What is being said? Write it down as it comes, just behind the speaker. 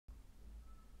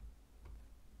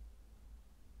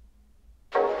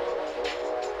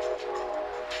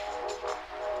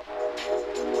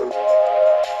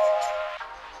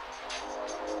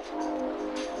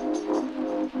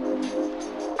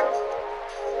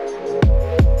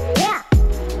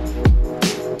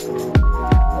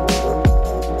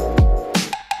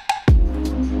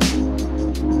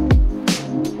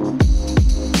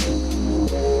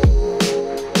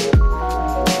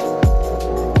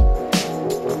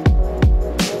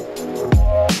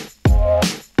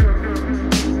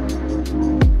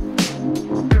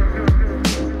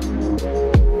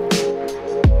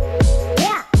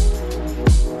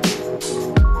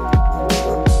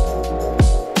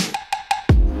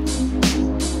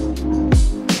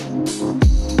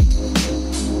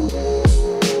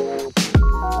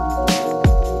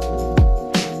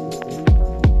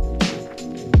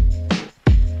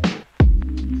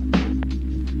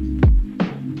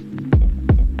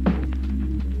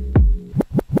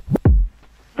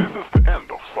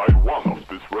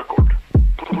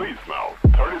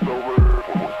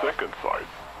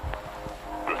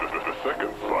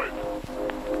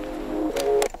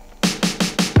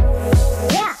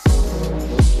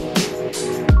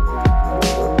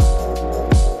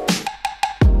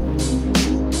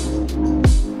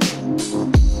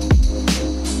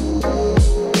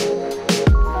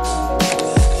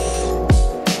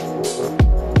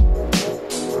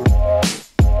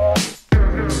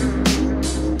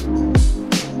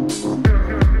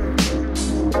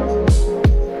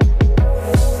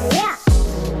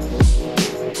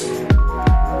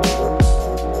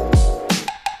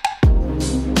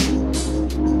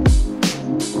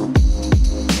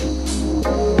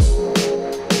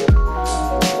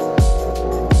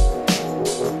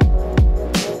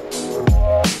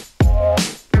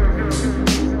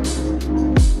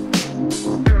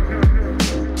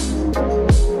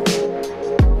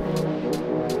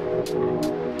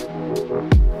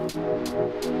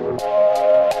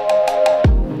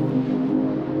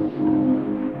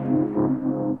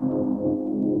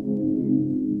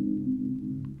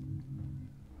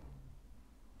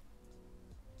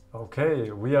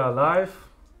Okay, we are live.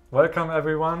 Welcome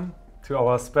everyone to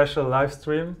our special live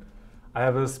stream. I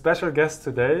have a special guest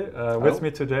today. With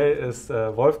me today is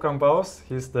Wolfgang Baus.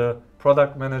 He's the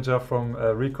product manager from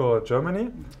RICOH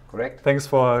Germany. Correct. Thanks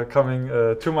for coming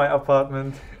to my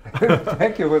apartment.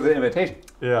 Thank you for the invitation.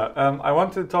 Yeah, I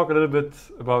want to talk a little bit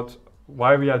about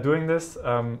why we are doing this.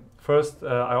 First,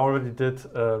 I already did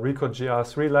a RICOH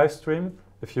GR3 live stream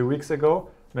a few weeks ago.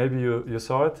 Maybe you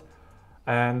saw it.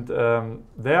 And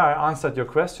there I answered your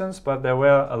questions, but there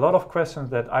were a lot of questions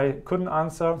that I couldn't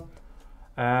answer.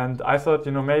 And I thought,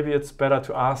 maybe it's better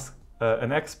to ask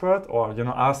an expert or,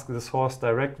 ask the source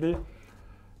directly.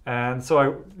 And so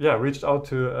I reached out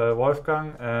to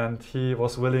Wolfgang, and he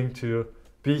was willing to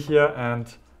be here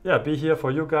and be here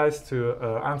for you guys to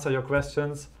answer your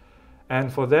questions.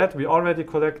 And for that, we already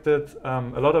collected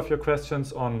a lot of your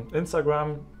questions on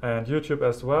Instagram and YouTube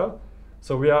as well.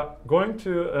 So we are going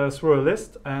to through a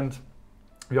list, and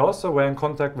we also were in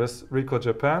contact with RICOH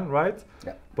Japan, right?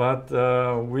 Yeah. But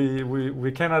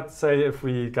we cannot say if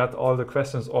we got all the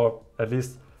questions, or at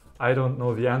least I don't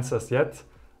know the answers yet.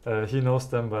 He knows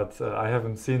them, but I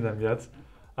haven't seen them yet.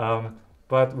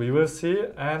 But we will see,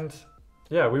 and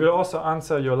we will also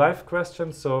answer your live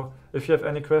questions. So if you have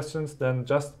any questions, then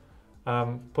just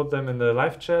put them in the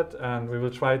live chat, and we will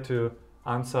try to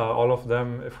answer all of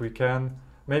them if we can.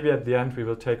 Maybe at the end we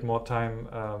will take more time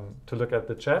to look at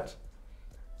the chat.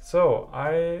 So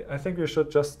I think we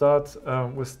should just start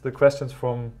with the questions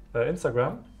from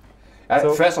Instagram.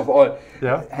 So, first of all,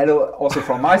 hello also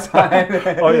from my side.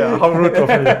 Oh yeah, how rude of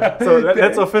me. So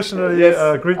let's officially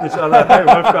greet each other. Hi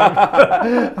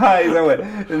Wolfgang. Hi Samuel,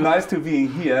 nice to be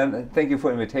here, and thank you for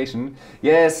the invitation.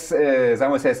 Yes,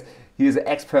 Samuel says he is an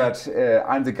expert.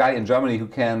 I'm the guy in Germany who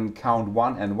can count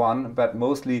 1 and 1, but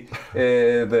mostly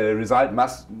the result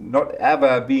must not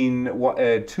ever be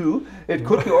 2. It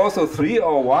could be also 3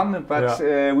 or 1, but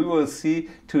we will see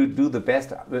to do the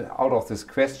best out of this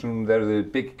question. There is a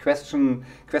big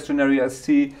questionnaire I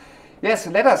see. Yes,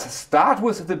 let us start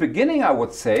with the beginning, I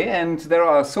would say, and there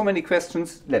are so many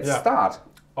questions. Let's start.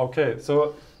 Okay,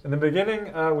 so in the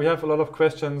beginning, we have a lot of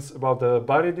questions about the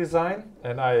body design,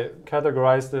 and I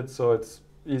categorized it so it's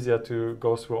easier to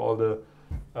go through all the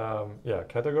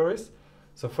categories.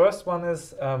 So first one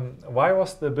is, why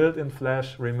was the built-in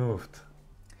flash removed?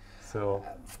 So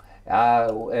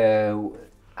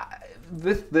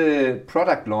with the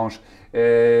product launch,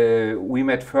 we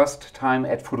met first time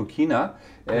at Photokina,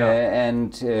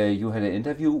 and you had an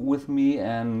interview with me,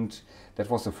 and that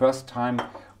was the first time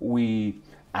we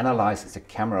analyzed the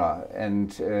camera,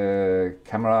 and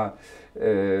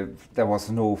there was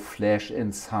no flash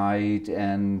inside,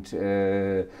 and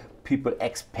people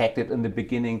expected in the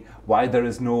beginning why there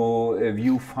is no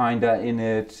viewfinder in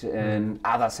it, and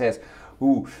others says,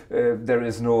 there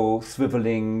is no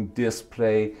swiveling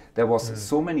display. There was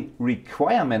so many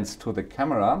requirements to the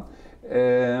camera,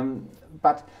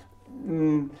 but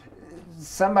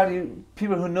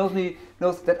people who know me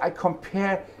knows that I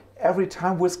compare every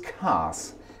time with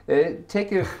cars.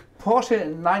 Take a Porsche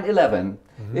 911.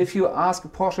 If you ask a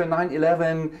Porsche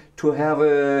 911 to have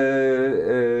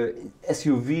a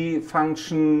SUV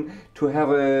function, to have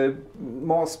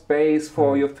more space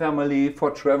for your family,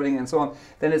 for traveling and so on,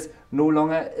 then it's no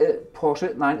longer a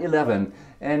Porsche 911.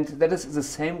 And that is the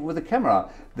same with the camera.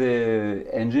 The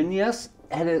engineers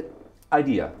had an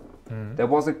idea. There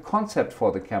was a concept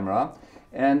for the camera,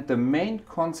 and the main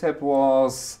concept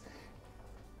was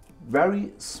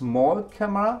very small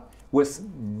camera with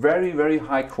very, very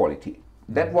high quality.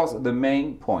 That was the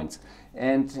main point.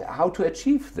 And how to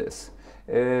achieve this?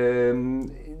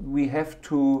 We have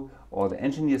to, or the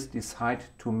engineers decide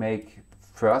to make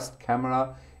first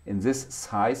camera in this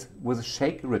size with a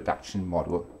shake reduction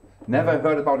model. Never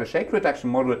heard about a shake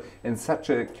reduction model in such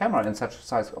a camera, in such a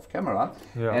size of camera.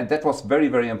 And that was very,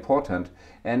 very important.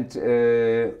 And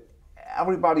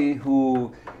everybody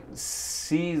who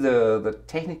see the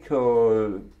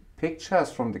technical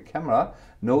pictures from the camera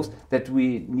knows that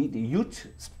we need a huge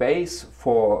space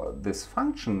for this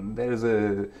function. There is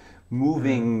a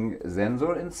moving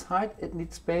sensor inside, it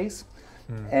needs space.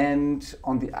 And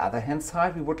on the other hand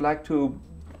side, we would like to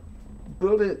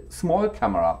build a small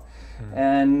camera.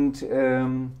 And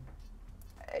from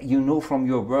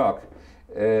your work,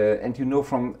 and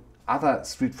from other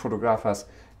street photographers,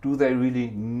 do they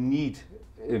really need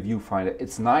a viewfinder?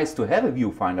 It's nice to have a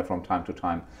viewfinder from time to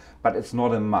time, but it's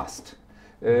not a must.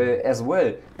 As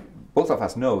well, both of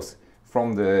us knows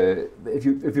from the, if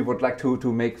you would like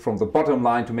to make from the bottom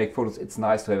line to make photos, it's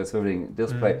nice to have a swiveling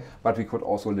display, but we could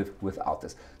also live without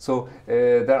this. So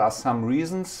there are some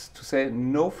reasons to say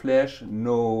no flash,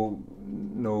 no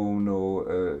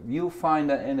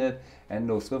viewfinder in it and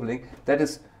no swiveling. That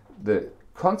is the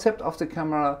concept of the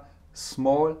camera,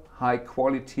 small, high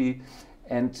quality,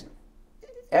 and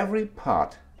every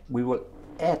part we will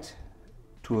add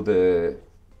to the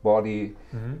body,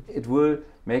 it will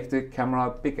make the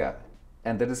camera bigger,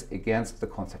 and that is against the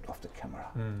concept of the camera.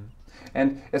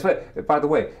 And as well, by the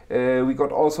way, we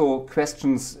got also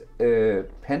questions.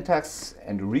 Pentax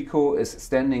and RICOH is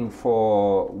standing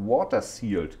for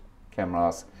water-sealed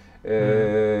cameras.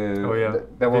 Oh yeah,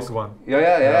 there was one.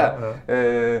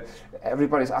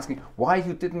 Everybody's asking why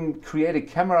you didn't create a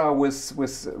camera with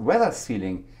weather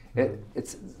sealing.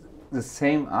 It's the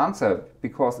same answer,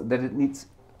 because that it needs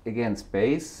again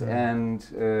space, and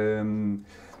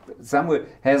Samuel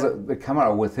has a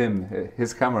camera with him,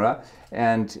 his camera,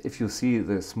 and if you see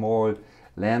the small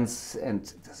lens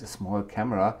and the small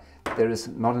camera, there is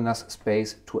not enough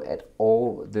space to add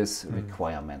all these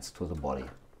requirements to the body.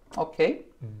 Okay.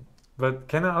 But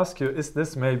can I ask you, is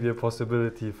this maybe a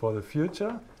possibility for the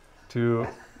future to,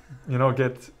 you know,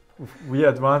 get we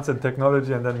advance in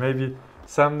technology, and then maybe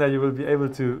someday you will be able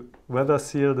to weather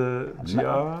seal the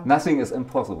GR? Nothing is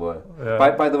impossible. Yeah.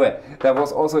 By the way, there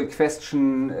was also a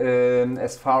question,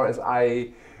 as far as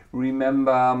I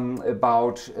remember,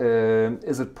 about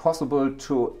is it possible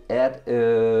to add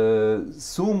a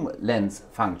zoom lens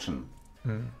function?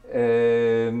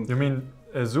 You mean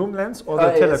a zoom lens or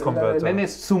the teleconverter? Then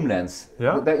it's zoom lens.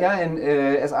 Yeah? And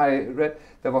as I read,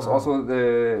 there was also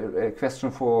the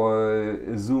question for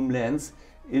zoom lens,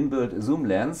 inbuilt zoom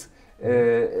lens.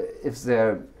 If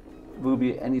there will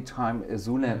be any time a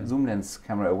zoom lens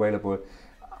camera available.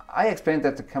 I explained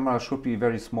that the camera should be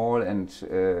very small and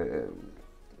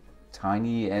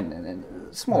tiny and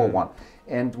small one.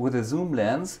 And with a zoom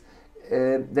lens,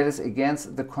 that is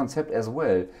against the concept as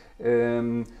well.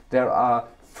 There are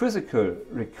physical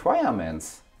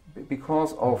requirements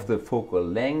because of the focal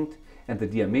length and the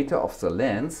diameter of the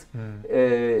lens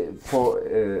for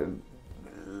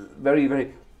very,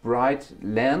 very bright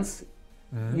lens.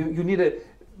 You need a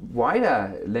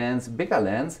wider lens, bigger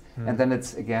lens, and then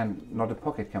it's again not a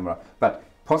pocket camera. But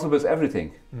possible is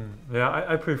everything. Yeah,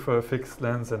 I prefer a fixed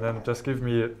lens, and then just give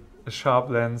me a sharp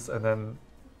lens, and then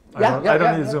I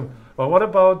don't need zoom. But what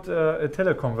about a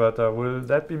teleconverter? Will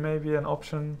that be maybe an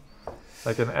option,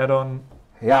 like an add-on?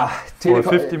 Yeah, for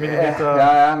 50 millimeter.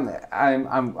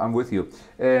 I'm with you.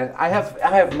 I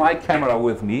have my camera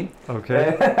with me.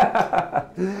 Okay.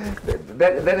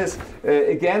 that is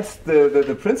against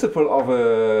the principle of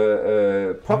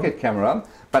a pocket camera,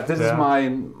 but this is my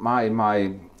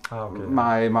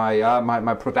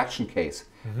production case.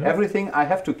 Everything I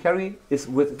have to carry is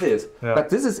with this, but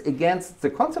this is against the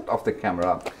concept of the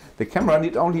camera. The camera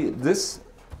need only this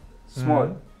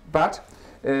small, but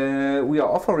we are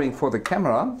offering for the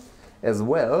camera as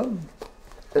well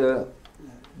a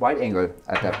wide angle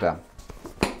adapter.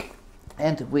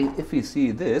 And if we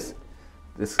see this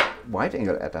wide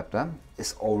angle adapter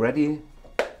is already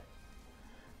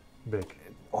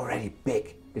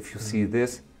big. If you see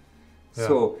this,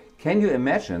 so can you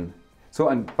imagine?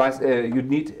 So you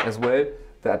need as well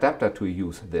the adapter to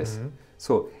use this.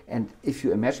 So, and if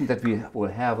you imagine that we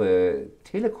will have a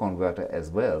teleconverter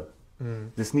as well,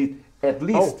 this need at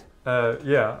least.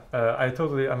 I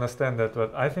totally understand that,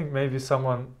 but I think maybe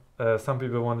some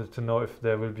people wanted to know if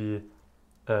there will be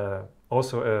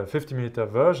also a 50 millimeter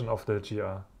version of the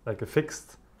GR, like a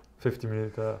fixed 50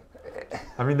 millimeter.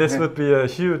 I mean, this would be a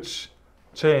huge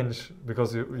change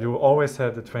because you always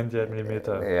had the 28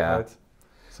 millimeter, right?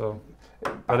 So,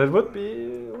 but it would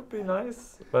be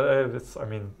nice. But it's, I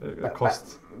mean, a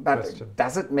cost question.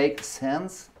 Does it make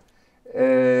sense?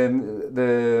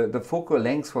 The focal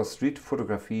length for street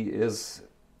photography is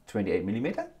 28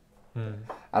 millimeter.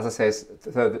 Others says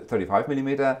 35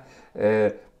 millimeter,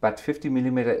 but 50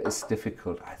 millimeter is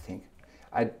difficult.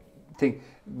 I think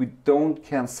we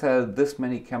can sell this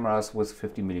many cameras with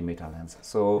 50 millimeter lenses.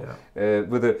 So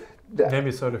with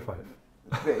maybe 35.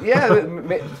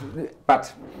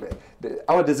 But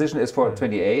our decision is for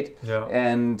 28.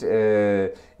 And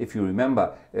if you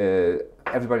remember,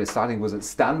 everybody is starting with a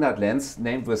standard lens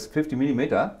named with 50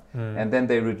 millimeter, and then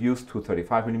they reduced to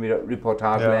 35 millimeter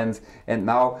reportage lens, and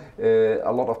now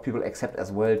a lot of people accept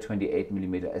as well 28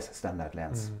 millimeter as a standard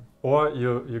lens. Or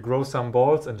you grow some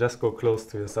balls and just go close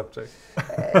to your subject.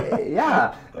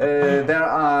 There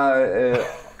are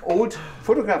old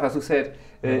photographers who said,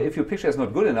 if your picture is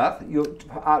not good enough, you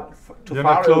are too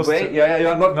far away.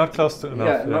 You're not close to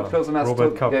enough. Not close enough.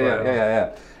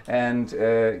 And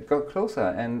go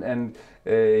closer. And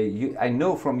I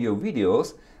know from your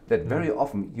videos that very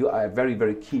often you are very,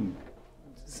 very keen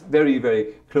very,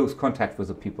 very close contact with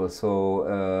the people. So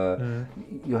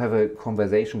you have a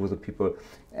conversation with the people,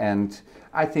 and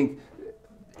I think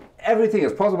everything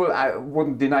is possible. I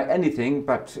wouldn't deny anything,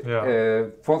 but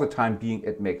for the time being,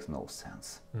 it makes no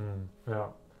sense. Yeah.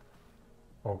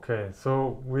 Okay,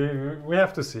 so we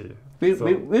have to see. We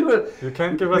will. You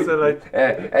can't give us a like.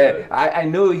 I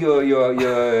know your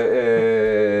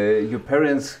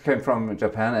parents came from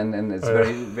Japan, and it's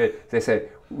very. They say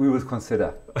we will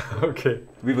consider. Okay.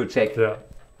 We will check. Yeah.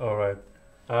 All right.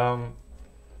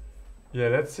 Yeah.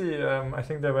 Let's see. I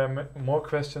think there were more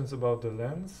questions about the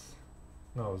lens.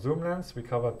 No, zoom lens. We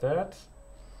covered that.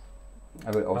 I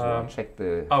will also check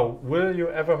the. Oh, will you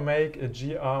ever make a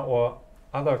GR or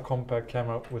other compact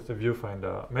camera with the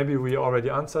viewfinder? Maybe we already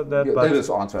answered that. Yeah, but that is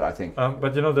answered, I think.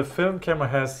 But you know, the film camera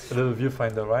has a little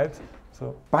viewfinder, right?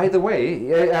 So. By the way,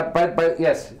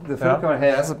 yes, the film camera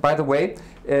has. By the way,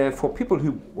 for people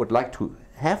who would like to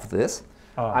have this,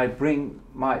 I bring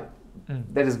my.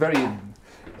 That is very.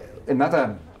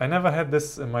 Another. I never had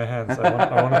this in my hands.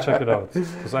 I want to check it out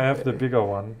because I have the bigger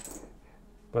one.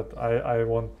 But I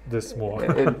want this more.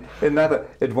 Another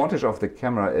advantage of the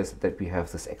camera is that we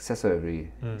have this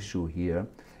accessory shoe here,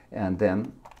 and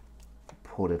then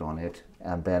put it on it,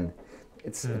 and then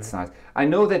it's nice. I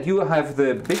know that you have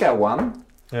the bigger one.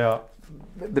 Yeah.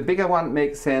 The bigger one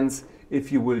makes sense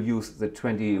if you will use the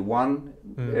 21.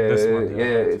 This one,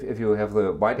 if you have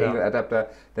the wide angle adapter,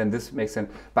 then this makes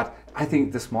sense. But I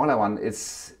think the smaller one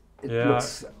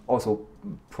looks also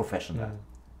professional.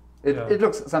 It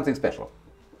looks something special.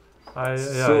 I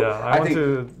want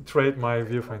to trade my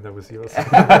viewfinder with yours. No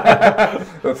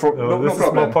this problem. Is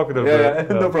more pocketable.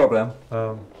 No problem.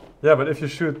 Yeah, but if you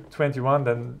shoot 21,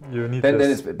 then you need then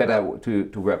this. Then it's better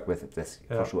to work with this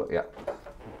for sure. Yeah,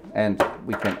 and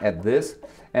we can add this.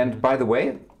 And by the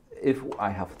way, if I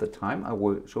have the time, I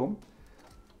will show.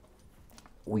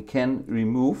 We can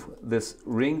remove this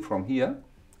ring from here,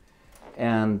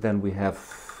 and then we have.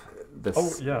 This,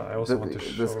 oh yeah, I also want to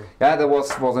show. This, yeah, there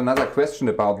was another question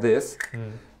about this,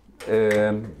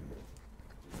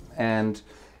 and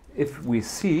if we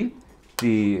see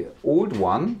the old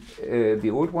one,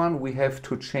 we have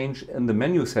to change in the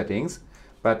menu settings,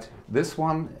 but this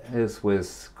one is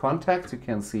with contacts. You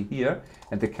can see here,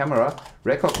 and the camera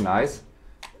recognize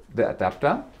the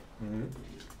adapter,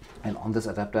 and on this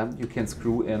adapter you can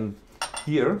screw in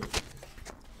here,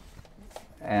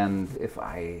 and if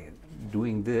I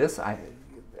doing this, I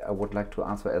would like to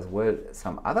answer as well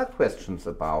some other questions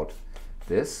about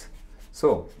this.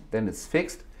 So then it's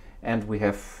fixed, and we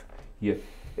have here.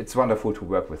 It's wonderful to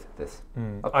work with this.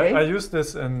 Okay? I used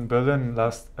this in Berlin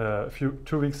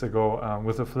 2 weeks ago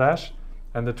with a flash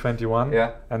and the 21.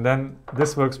 Yeah. And then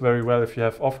this works very well if you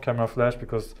have off-camera flash,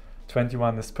 because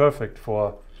 21 is perfect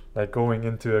for like going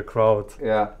into a crowd.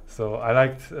 Yeah. So I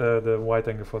liked the wide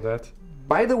angle for that.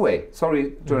 By the way,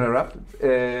 sorry to interrupt.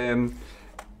 In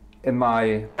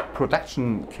my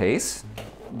production case,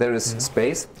 there is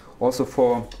space also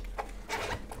for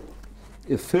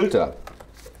a filter.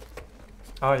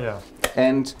 Oh yeah.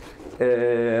 And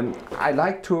I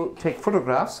like to take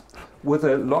photographs with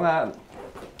a longer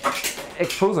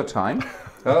exposure time.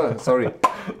 Oh, sorry.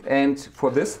 And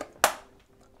for this,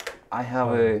 I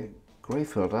have a gray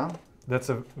filter. That's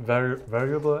a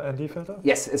variable ND filter?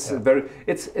 Yes, it's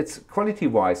it's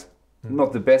quality-wise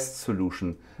not the best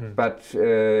solution, but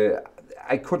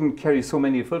I couldn't carry so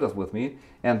many filters with me,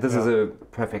 and this is a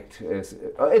perfect.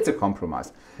 It's a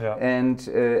compromise. Yeah. And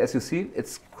as you see,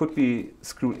 it could be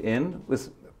screwed in with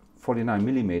 49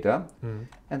 millimeter,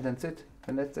 and that's it.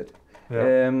 And that's it.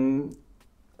 Yeah.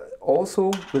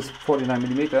 Also with 49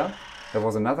 millimeter, there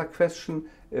was another question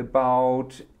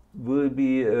about. Will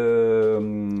be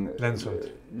lens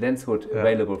hood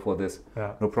available for this?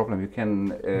 Yeah. No problem. You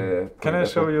can. Can I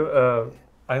show you?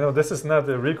 I know this is not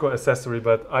a RICOH accessory,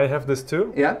 but I have this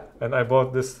too. Yeah. And I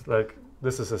bought this. Like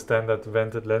this is a standard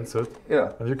vented lens hood.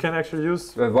 Yeah. And you can actually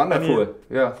use. Wonderful.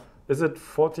 Yeah. Is it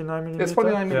 49 millimeter? It's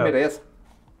 49 millimeter. Yes.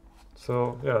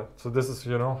 So yeah. So this is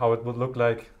how it would look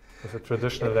like. With a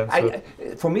traditional lens hood.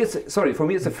 For me, it's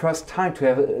the first time to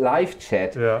have a live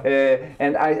chat. Yeah.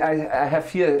 And I have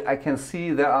here, I can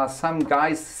see there are some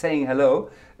guys saying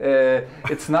hello.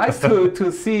 It's nice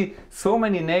to see so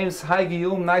many names. Hi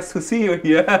Guillaume, nice to see you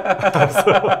here.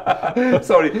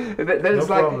 Sorry, that is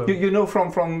no like,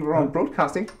 problem. from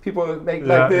broadcasting, people make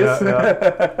like this.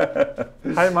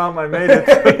 Yeah. Hi mom, I made it.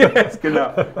 Yes,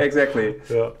 genau, exactly.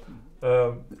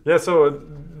 Yeah. So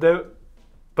there.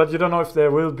 But you don't know if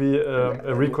there will be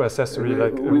a RICOH accessory,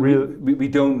 like a real. We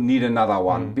don't need another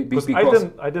one because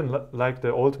I didn't like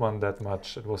the old one that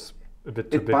much. It was a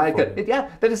bit too big bulky. for me. Yeah,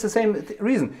 that is the same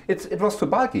reason. It was too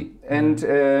bulky. And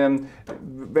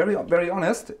very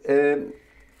honest,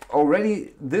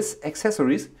 already these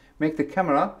accessories make the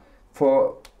camera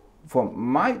for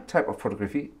my type of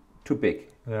photography too big.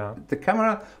 Yeah. The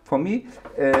camera for me,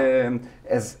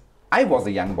 as I was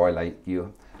a young boy like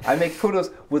you, I make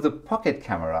photos with a pocket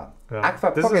camera. Yeah. This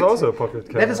pocket. is also a pocket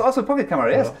camera. That is also a pocket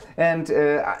camera, yes. Yeah.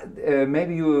 And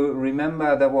maybe you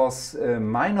remember there was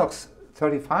Minox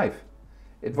 35.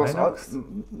 It was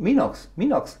Minox.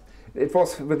 It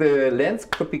was with the lens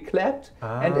could be clapped,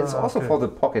 and it's also for the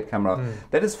pocket camera.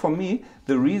 That is for me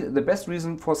the best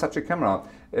reason for such a camera.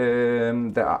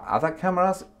 There are other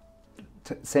cameras,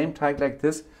 same type like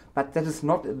this, but that is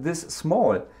not this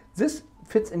small. This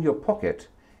fits in your pocket.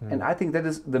 And I think that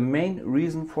is the main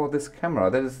reason for this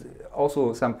camera. That is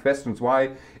also some questions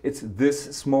why it's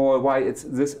this small, why it's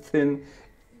this thin.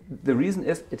 The reason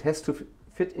is it has to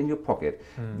fit in your pocket.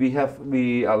 We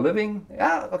are living.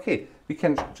 Yeah, okay. We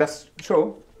can just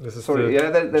show. This is sorry, the yeah,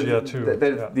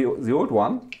 GR2. The old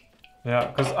one.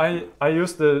 Yeah, because I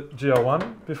used the GR1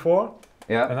 before.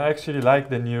 Yeah. And I actually like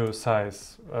the new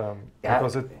size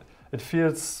because it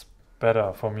feels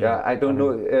better for me. Yeah, I don't know.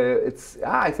 It's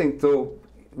I think so.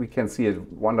 We can see it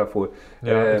wonderful.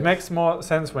 Yeah, it makes more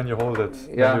sense when you hold it,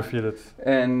 when you feel it.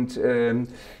 And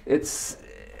it's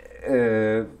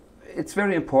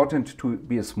very important to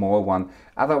be a small one.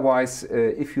 Otherwise,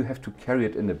 if you have to carry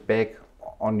it in a bag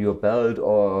on your belt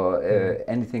or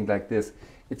anything like this,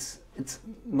 it's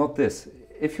not this.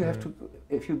 If you have to,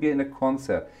 if you be in a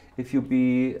concert, if you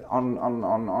be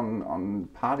on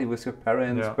party with your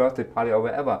parents, birthday party or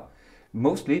wherever,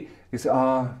 mostly you say,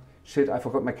 shit, I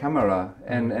forgot my camera,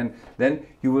 and then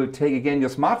you will take again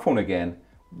your smartphone again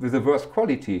with the worst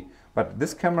quality. But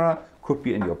this camera could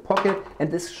be in your pocket,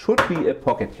 and this should be a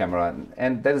pocket camera,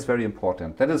 and that is very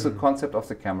important. That is the concept of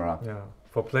the camera. Yeah,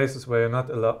 for places where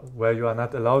you are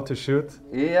not allowed to shoot.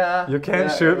 Yeah, you can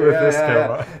shoot with this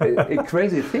camera. A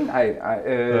crazy thing.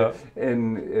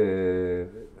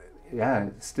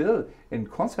 Still in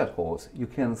concert halls, you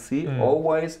can see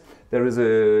always there is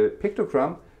a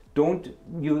pictogram. Don't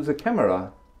use a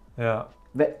camera. Yeah.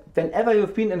 Whenever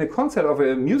you've been in a concert of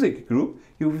a music group,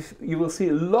 you will see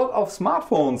a lot of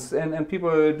smartphones and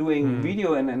people doing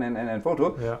video and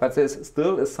photo, but there's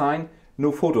still a sign,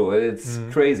 no photo. It's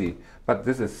crazy. But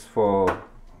this is for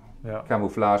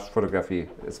camouflage photography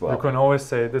as well. You can always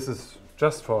say this is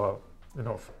just for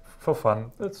for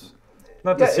fun. It's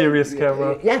not a serious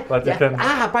camera. But you can.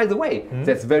 By the way,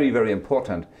 that's very, very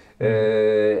important.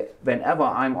 Whenever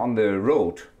I'm on the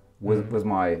road with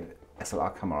my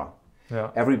SLR camera,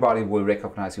 everybody will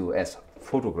recognize you as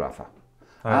photographer.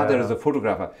 There is a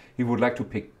photographer. He would like to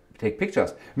take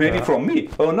pictures. Maybe from me.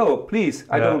 Oh no, please,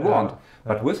 I don't want.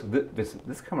 But with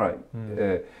this camera,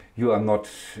 you are not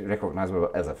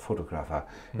recognizable as a photographer.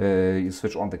 You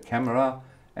switch on the camera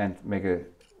and make a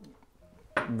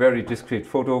very discreet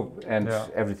photo, and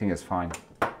everything is fine.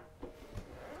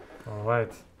 All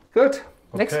right. Good.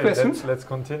 Next question. Let's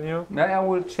continue. Now I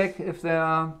will check if there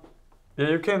are. Yeah,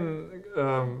 you can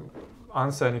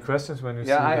answer any questions when you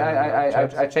see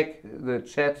I check the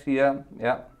chat here.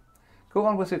 Yeah. Go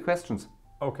on with your questions.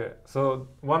 Okay. So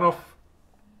one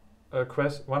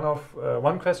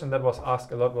question that was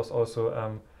asked a lot was also,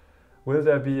 will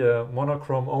there be a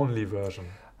monochrome only version,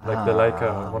 like the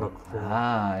Leica monochrome?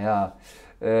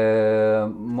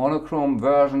 Monochrome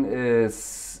version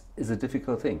is a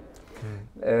difficult thing.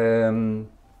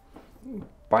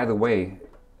 By the way,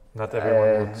 not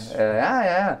everyone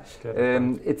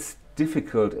would. It's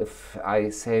difficult if I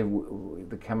say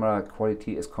the camera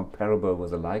quality is comparable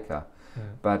with a Leica,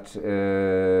 but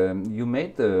you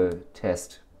made the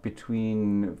test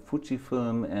between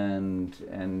Fujifilm and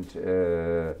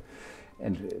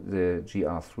the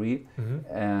GR3,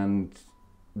 and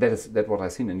that's what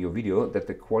I've seen in your video, that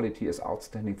the quality is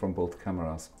outstanding from both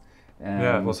cameras. And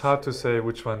it was hard to say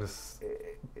which one is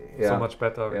so much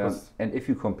better. And if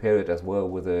you compare it as well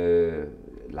with a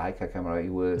Leica camera,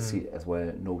 you will see as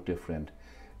well no different.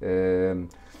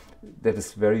 That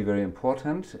is very, very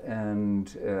important. And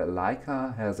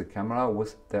Leica has a camera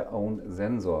with their own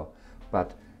sensor,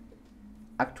 but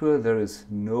actually there is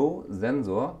no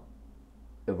sensor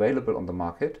available on the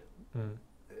market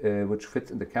which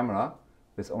fits in the camera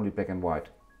with only black and white.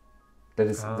 That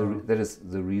is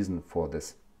the reason for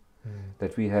this.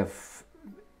 That we have,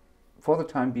 for the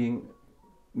time being,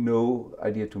 no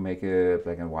idea to make a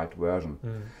black and white version.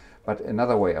 But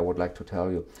another way I would like to tell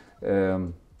you,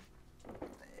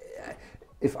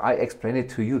 if I explain it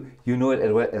to you, you know it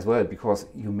as well, because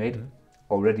you made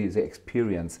already the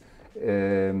experience.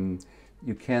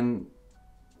 You can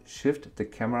shift the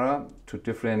camera to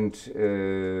different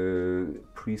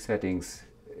presettings,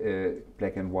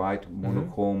 black and white,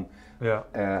 monochrome,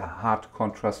 hard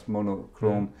contrast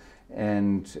monochrome,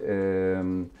 and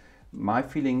my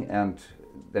feeling, and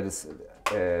that is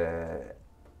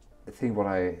a thing what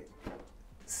I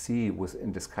see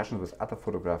in discussions with other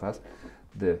photographers,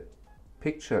 the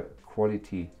picture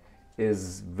quality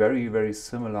is very, very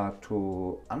similar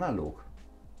to analog.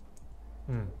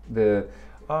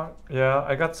 Yeah,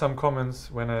 I got some comments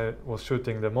when I was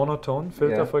shooting the monotone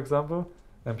filter, for example,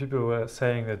 and people were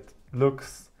saying it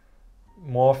looks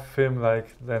more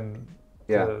film-like than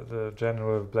the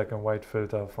general black and white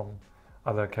filter from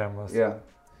other cameras. Yeah.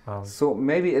 So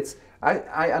maybe it's,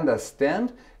 I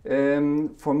understand.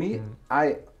 For me,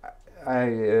 I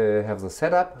have the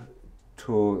setup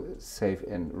to save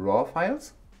in RAW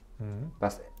files,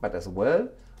 but as well,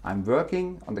 I'm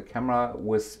working on the camera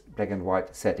with black and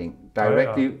white setting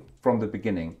directly from the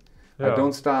beginning. I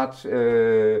don't start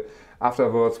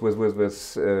afterwards with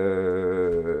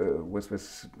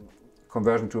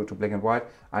conversion to black and white.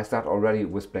 I start already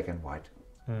with black and white,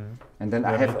 and then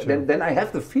I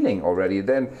have the feeling already.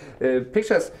 Then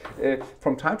pictures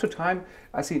from time to time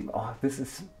I see. Oh, this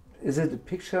is it a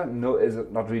picture? No, is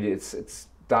it not really? It's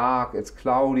dark, it's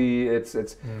cloudy,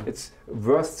 it's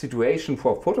worst situation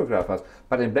for photographers.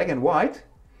 But in black and white,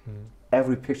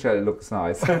 every picture looks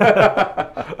nice.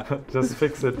 Just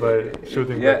fix it by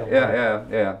shooting.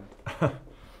 Yeah.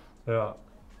 Yeah.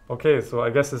 Okay, so I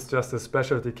guess it's just a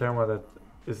specialty camera that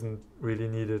isn't really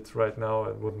needed right now.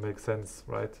 It wouldn't make sense,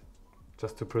 right?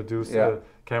 Just to produce a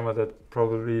camera that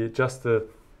probably just a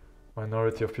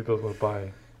minority of people will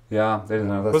buy. Yeah, that is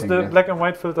another thing. Because the black and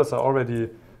white filters are already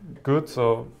good,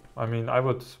 so I mean,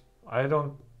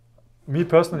 me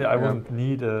personally, I wouldn't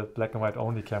need a black and white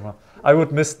only camera. I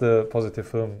would miss the positive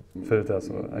film filter.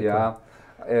 So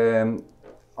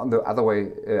on the other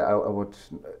way, I would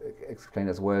explain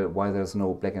as well why there's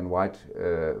no black and white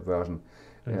version.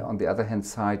 On the other hand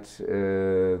side,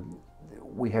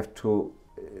 we have to,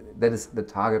 that is the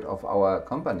target of our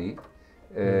company,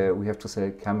 we have to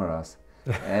sell cameras.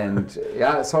 And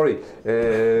sorry.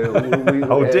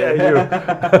 How dare you?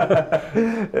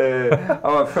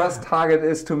 Our first target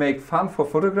is to make fun for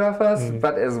photographers,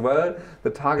 but as well, the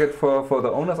target for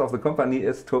the owners of the company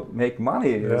is to make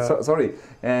money. Yeah. Sorry.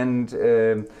 And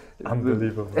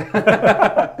unbelievable.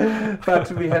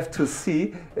 But we have to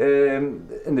see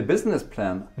in the business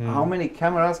plan how many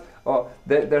cameras, or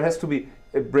there has to be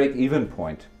a break-even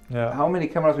point. Yeah. How many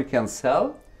cameras we can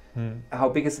sell? How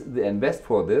big is the invest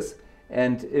for this?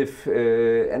 And if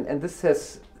and this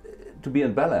has to be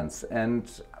in balance, and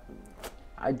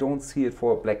I don't see it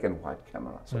for a black and white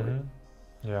camera. Sorry.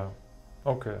 Yeah.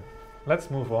 Okay. Let's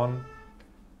move on.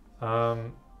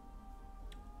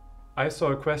 I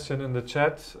saw a question in the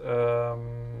chat.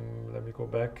 Let me go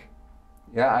back.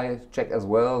 Yeah, I check as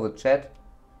well the chat.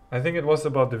 I think it was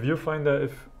about the viewfinder.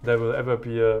 If there will ever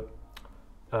be a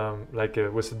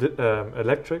with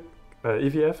electric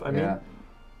EVF. I mean.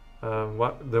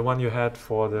 The one you had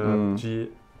for the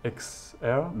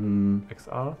XR?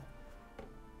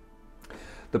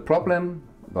 The problem,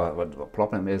 what the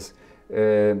problem is,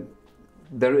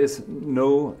 there is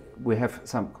no, we have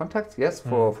some contacts, yes,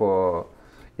 for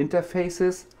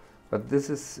interfaces, but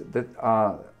that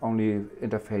are only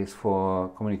interface for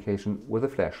communication with a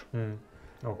flash.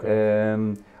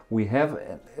 Okay. We have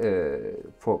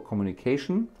for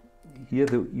communication here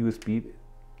the USB.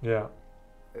 Yeah.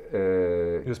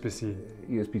 USB-C.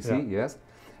 USB-C, yes,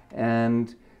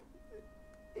 and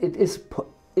it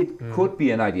could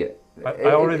be an idea.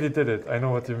 I already did it. I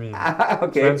know what you mean.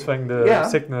 Okay. Transferring the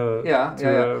signal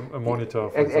to a monitor.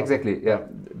 For exactly. Yeah.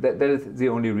 That is the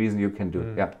only reason you can do.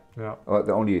 Yeah. Or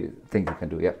the only thing you can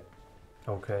do. Yeah.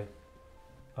 Okay.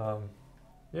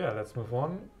 Let's move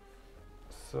on.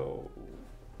 So.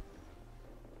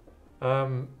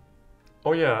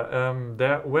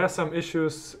 There were some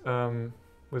issues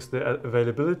with the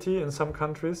availability in some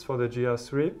countries for the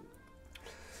GR3.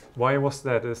 Why was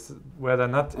that? Were there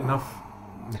not enough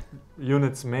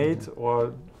units made,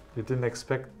 or you didn't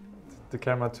expect the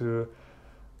camera to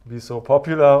be so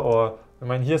popular? Or I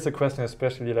mean, here's the question,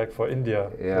 especially like for India.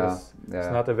 It's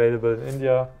not available in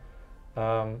India.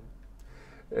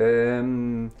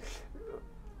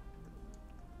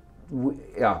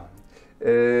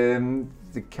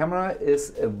 The camera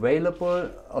is available.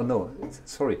 Oh no,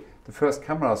 sorry. The first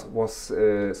cameras was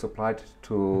supplied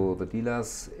to the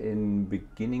dealers in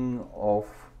beginning of,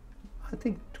 I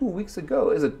think 2 weeks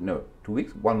ago. Is it? No, 2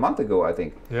 weeks? 1 month ago, I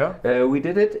think. Yeah. We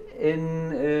did it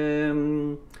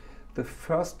in the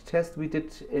first test we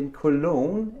did in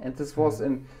Cologne, and this was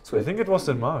in. So I think it was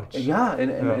in March. Yeah,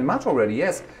 in March already.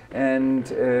 Yes, and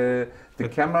the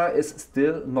camera is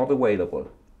still not available.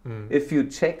 If you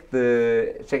check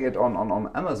it on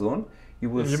Amazon, you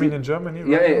will see. You mean in Germany?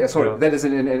 Yeah, Right? yeah, sorry. That is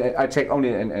I check only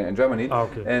in Germany. Ah,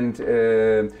 okay. And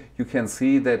you can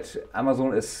see that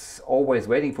Amazon is always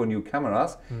waiting for new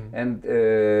cameras, and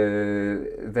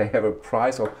they have a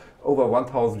price of over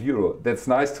 1,000 euro. That's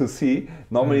nice to see.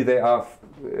 Normally they are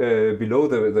below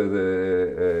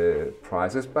the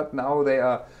prices, but now they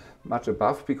are much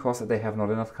above because they have not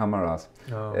enough cameras.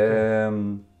 Oh,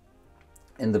 okay.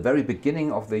 In the very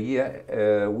beginning of the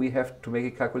year, we have to make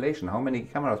a calculation how many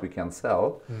cameras we can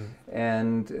sell,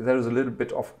 and there is a little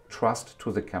bit of trust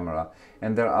to the camera.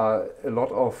 And there are a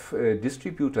lot of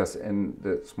distributors in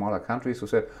the smaller countries who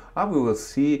say, we will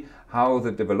see how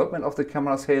the development of the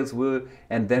camera sales will,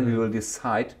 and then we will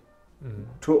decide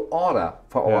to order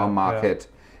for our market.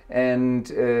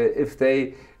 And if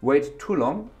they wait too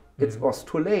long, it was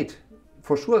too late.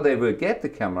 For sure they will get the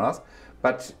cameras,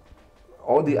 but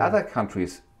all the other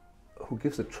countries who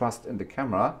give the trust in the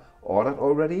camera ordered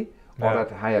already,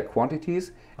 ordered higher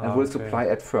quantities, and will supply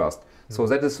at first. So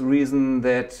that is the reason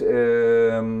that...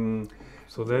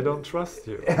 so they don't trust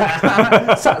you.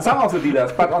 Some of the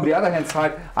dealers, but on the other hand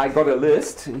side, I got a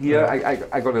list here.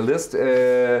 I got a list.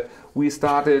 We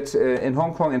started in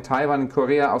Hong Kong, in Taiwan, in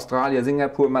Korea, Australia,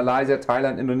 Singapore, Malaysia,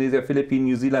 Thailand, Indonesia, Philippines,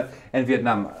 New Zealand, and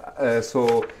Vietnam.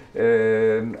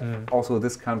 Also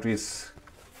these countries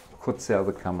could sell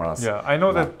the cameras. Yeah, I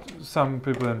know that some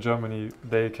people in Germany,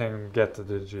 they can get the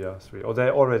GR3, or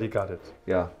they already got it.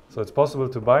 Yeah. So it's possible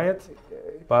to buy it,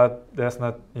 but there's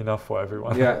not enough for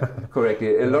everyone. Yeah,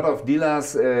 correctly. A lot of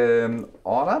dealers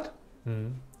ordered,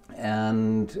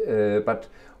 and but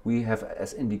we have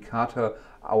as indicator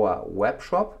our web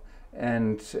shop,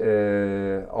 and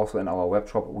also in our web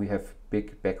shop we have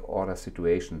big back order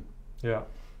situation. Yeah.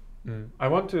 I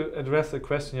want to address a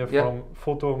question here from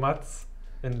Photo Mats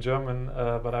in German,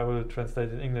 but I will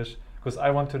translate in English because I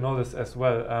want to know this as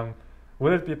well.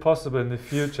 Will it be possible in the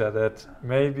future that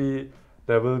maybe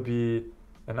there will be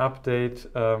an update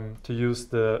to use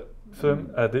the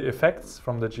film, the effects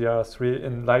from the GR3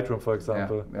 in Lightroom, for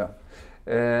example?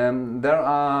 There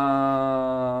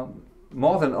are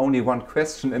more than only one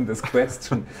question in this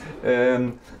question.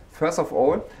 First of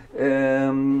all,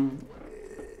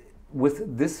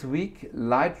 with this week,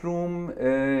 Lightroom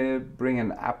bring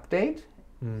an update.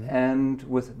 And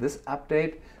with this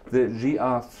update, the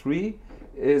GR3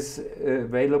 is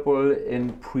available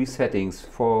in pre-settings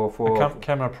for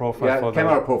camera profile. For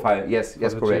camera profile. Yes,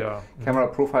 correct. Camera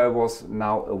profile was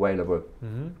now available.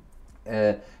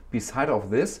 Beside of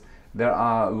this, there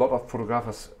are a lot of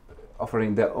photographers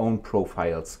offering their own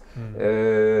profiles.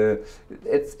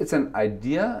 It's an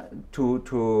idea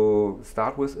to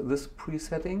start with this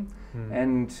presetting,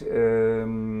 and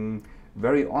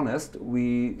very honest,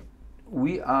 we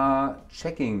are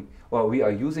checking, or we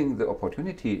are using the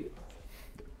opportunity,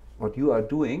 what you are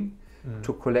doing,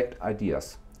 to collect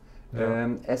ideas.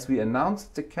 As we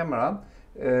announced the camera,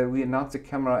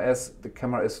 as the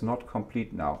camera is not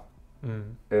complete now.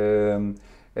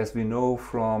 As we know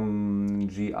from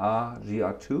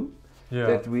GR2,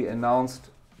 that we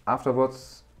announced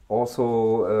afterwards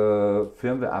also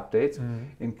firmware updates,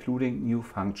 including new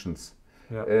functions.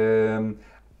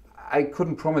 I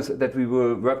couldn't promise that we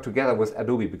will work together with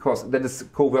Adobe, because that is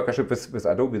co-workership with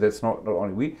Adobe, that's not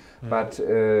only we, but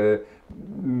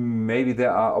maybe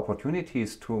there are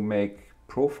opportunities to make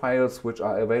profiles which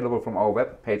are available from our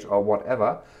web page or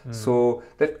whatever, so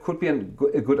that could be a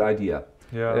good idea.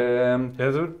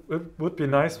 It would be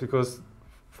nice, because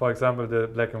for example the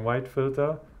black and white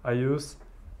filter I use,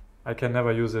 I can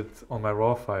never use it on my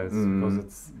RAW files because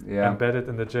it's embedded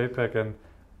in the JPEG, and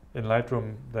in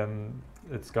Lightroom then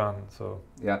it's gone. So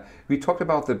we talked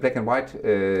about the black and white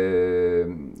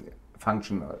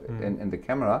function in the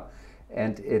camera,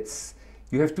 and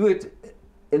you have to do it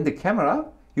in the camera.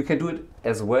 You can do it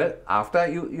as well after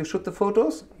you shoot the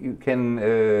photos. You can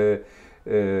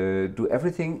do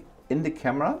everything in the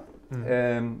camera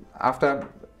after,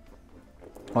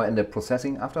 or in the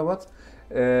processing afterwards.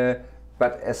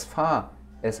 But as far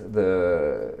as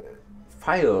the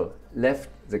file left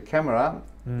the camera,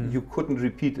 you couldn't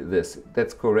repeat this.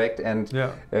 That's correct, and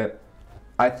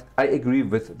I agree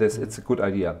with this. It's a good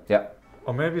idea.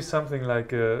 Or maybe something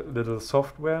like a little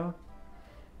software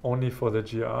only for the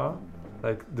GR.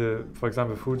 Like for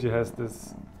example, Fuji has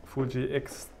this Fuji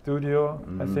X Studio,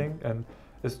 I think, and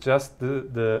it's just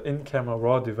the in-camera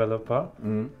RAW developer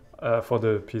for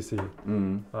the PC.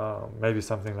 Maybe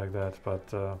something like that.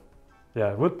 But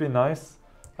it would be nice.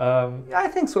 I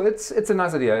think so. It's a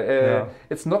nice idea.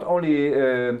 It's not only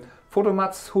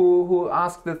Photomats who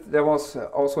asked it. There was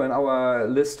also in our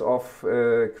list of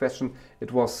questions.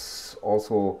 It was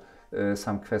also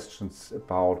some questions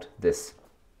about this.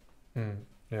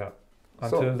 Yeah.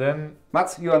 Until then,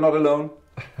 Mats, you are not alone.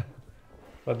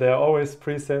 But there are always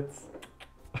presets.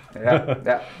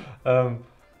 Yeah.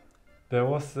 There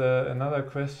was another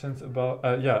question about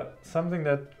something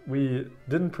that we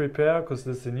didn't prepare because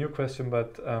this is a new question,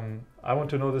 but I want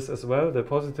to know this as well. The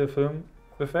positive film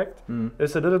effect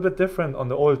is a little bit different on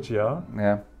the old GR.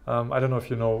 Yeah. I don't know if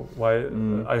you know why.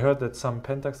 I heard that some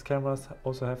Pentax cameras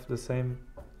also have the same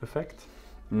effect.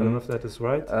 I don't know if that is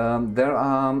right. There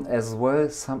are as well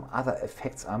some other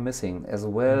effects are missing as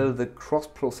well. The cross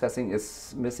processing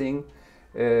is missing.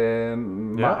 I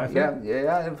think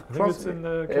it's in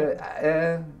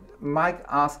the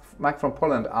Mike from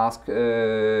Poland asked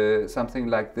something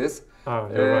like this. Oh,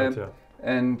 you're right, yeah.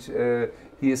 And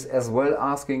he is as well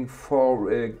asking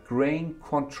for a grain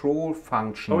control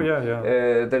function. Oh,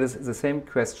 yeah. That is the same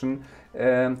question.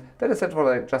 That is what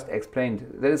I just explained.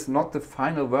 That is not the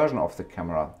final version of the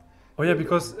camera. Oh yeah,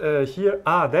 because here,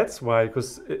 that's why.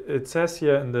 Because it says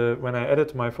here in the when I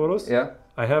edit my photos. Yeah.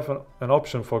 I have an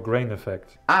option for grain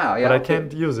effect. Yeah. But I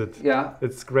can't use it. Yeah.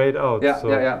 It's grayed out. Yeah.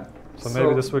 So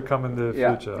maybe this will come in the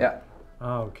future. Yeah.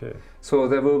 Okay. So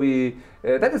there will be.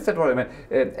 That is what I meant.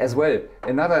 As well,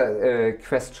 another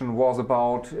question was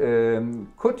about.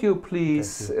 Could you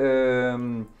please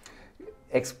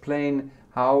explain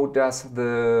how does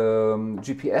the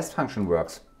GPS function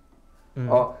works?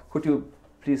 Or could you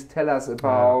please tell us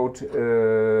about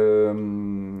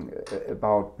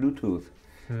Bluetooth?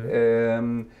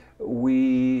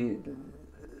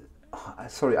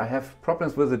 Sorry, I have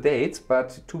problems with the dates,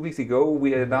 but 2 weeks ago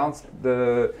we announced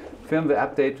the firmware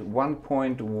update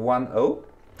 1.10.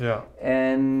 Yeah.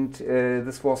 And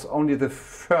this was only the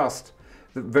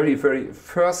very, very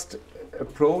first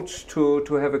approach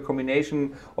to have a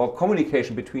combination or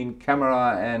communication between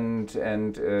camera and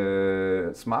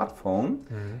smartphone.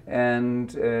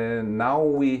 And now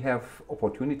we have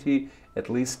opportunity at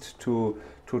least to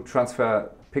transfer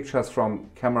pictures from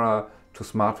camera to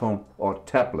smartphone or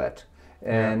tablet,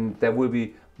 and there will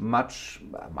be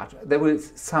there will be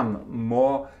some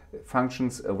more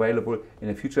functions available in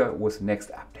the future with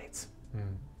next updates.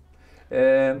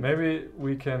 Maybe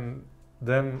we can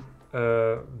then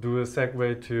do a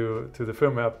segue to the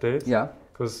firmware update. Yeah.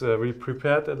 Because we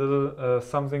prepared a little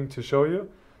something to show you.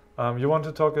 You want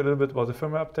to talk a little bit about the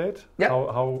firmware update? Yeah.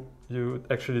 How you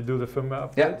actually do the firmware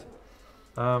update?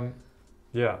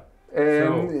 Yeah.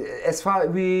 As far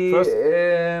we first,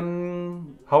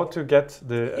 how to get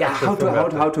the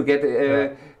how to get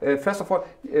first of all,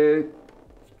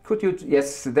 could you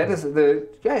that is the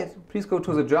please go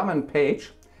to the German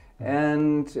page,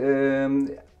 and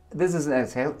this is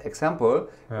an example.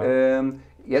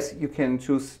 Yes, you can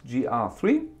choose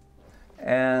GR3,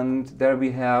 and there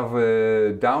we have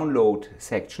a download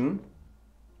section.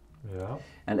 Yeah.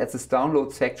 And at this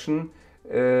download section,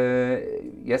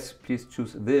 yes, please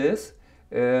choose this.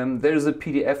 There is a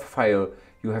PDF file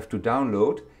you have to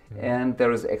download, and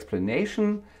there is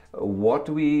explanation what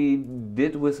we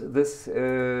did with this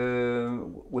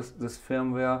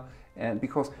firmware, and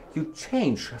because you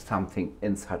change something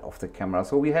inside of the camera,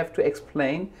 so we have to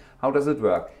explain how does it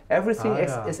work. Everything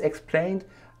is explained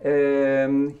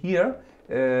here,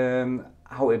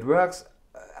 how it works,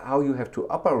 how you have to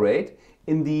operate.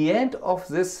 In the end of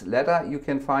this letter, you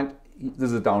can find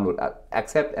this is a download,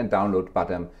 accept and download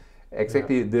button.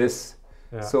 Exactly this.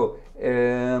 Yeah. So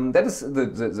that is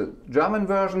the German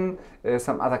version.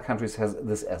 Some other countries has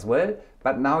this as well.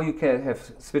 But now you can have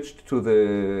switched to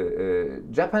the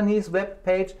Japanese web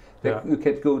page. You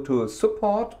can go to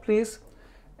support, please.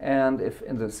 And if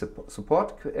in the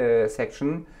support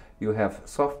section you have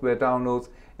software downloads,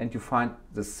 and you find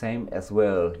the same as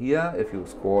well here. If you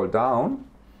scroll down.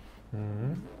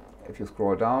 If you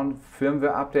scroll down,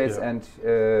 firmware updates, and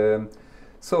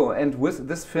and with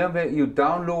this firmware you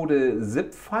download a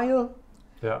zip file.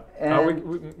 Yeah. And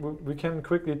we can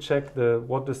quickly check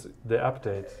what is the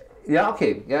update. Yeah.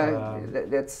 Okay. Yeah.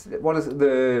 That's what is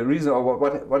the reason, or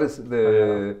what is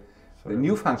the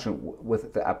new function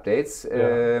with the updates.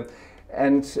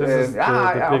 And this is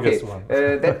the biggest one.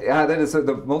 that is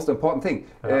the most important thing.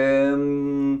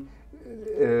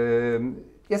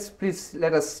 Yes, please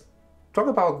let us talk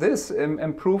about this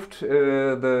improved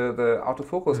the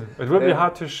autofocus. It will be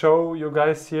hard to show you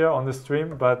guys here on the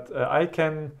stream, but I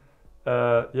can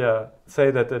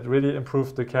say that it really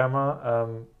improved the camera.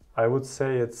 I would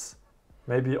say it's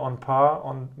maybe on par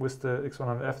with the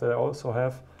X100F that I also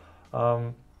have.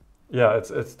 yeah,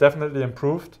 it's definitely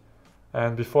improved.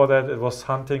 And before that, it was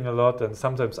hunting a lot, and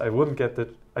sometimes I couldn't get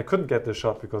the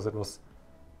shot because it was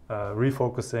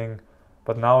refocusing.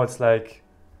 But now it's like,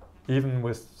 even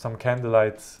with some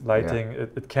candlelight lighting,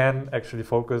 it can actually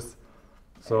focus.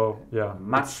 So yeah,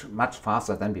 much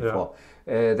faster than before.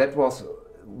 That was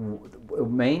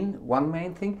one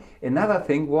main thing. Another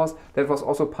thing was that was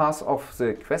also part of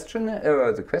the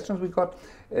questions we got.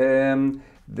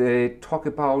 They talk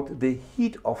about the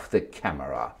heat of the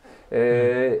camera.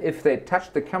 If they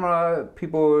touch the camera,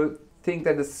 people think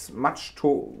that it's much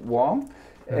too warm.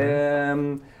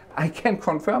 I can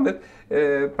confirm it,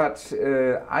 but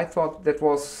I thought that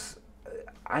was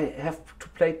I have to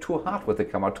play too hard with the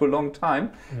camera, too long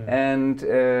time, and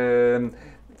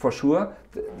for sure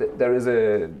there is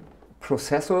a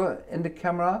processor in the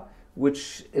camera,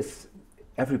 which is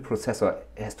every processor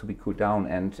has to be cooled down,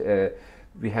 and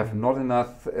we have not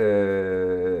enough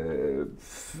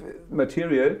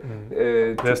material.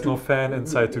 There's no fan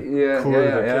inside to cool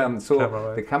the so camera.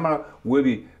 Right? The camera will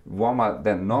be warmer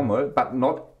than normal, but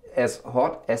not as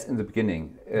hot as in the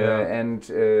beginning. And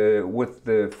with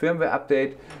the firmware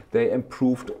update, they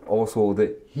improved also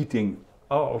the heating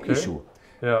issue.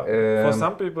 Yeah, for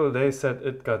some people they said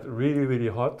it got really, really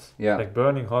hot, like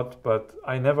burning hot, but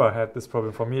I never had this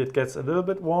problem. For me, it gets a little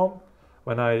bit warm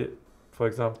when I, for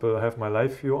example, have my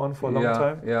live view on for a long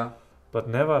time, but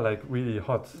never like really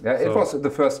hot. Yeah, so it was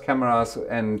the first cameras,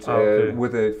 and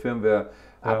with the firmware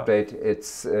update,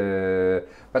 it's.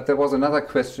 But there was another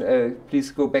question. Please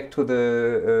go back to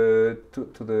the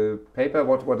to the paper.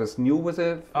 What is new with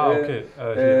it?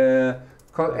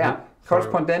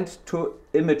 Correspondent to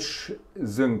image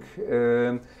sync.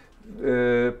 This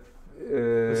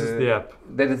is the app.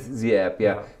 That is the app,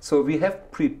 So we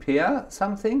have prepared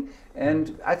something,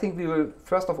 and I think we will,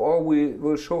 first of all, we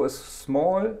will show a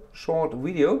small, short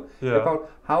video about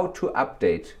how to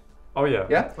update. Oh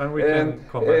yeah, and we can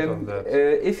comment on that.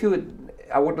 If you,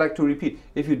 I would like to repeat,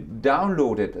 if you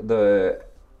downloaded the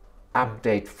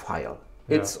update file,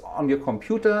 it's on your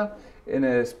computer, in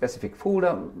a specific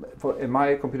folder. In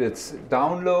my computer it's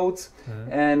downloads,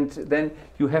 and then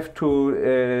you have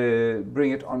to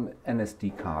bring it on an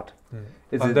SD card.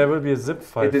 But there will be a zip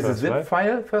file. It is a zip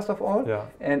file first of all,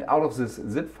 and out of this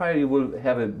zip file you will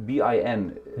have a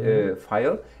BIN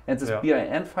file, and this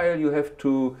BIN file you have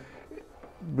to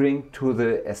bring to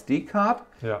the SD card.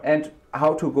 And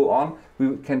how to go on,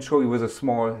 we can show you with a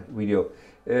small video.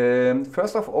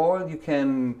 First of all, you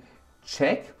can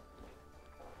check.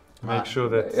 Make sure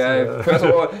that first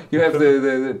of all you have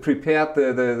the prepared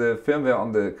the firmware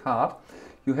on the card.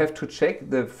 You have to check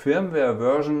the firmware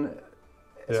version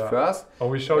first. Oh,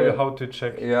 we show you how to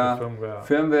check the firmware.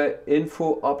 Firmware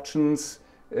info options.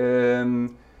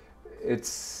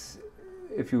 It's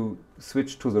if you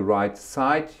switch to the right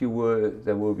side,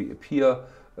 there will be appear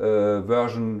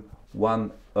version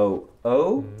 100.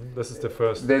 This is the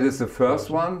first. That is the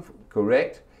first one,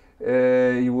 correct.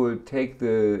 You will take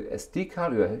the SD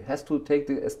card, you have to take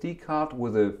the SD card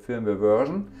with the firmware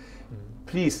version.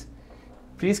 Please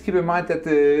keep in mind that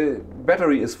the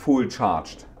battery is full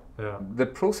charged. The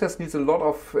process needs a lot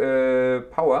of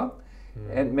power,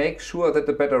 and make sure that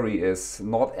the battery is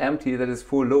not empty, that is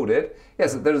full loaded.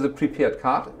 Yes, there is a prepared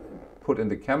card put in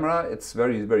the camera. It's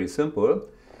very, very simple.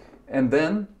 And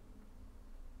then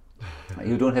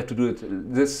you don't have to do it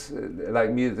this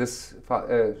like me this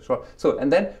short. So,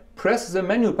 and then press the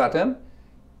menu button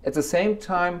at the same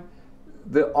time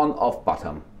the on-off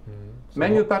button. So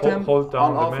menu button, hold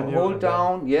down on-off, the menu, hold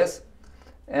down, yes,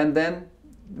 and then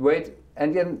wait,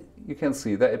 and then you can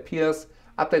see that appears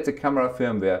update the camera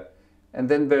firmware, and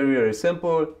then very, very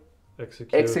simple,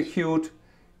 execute.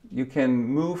 You can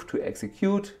move to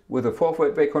execute with a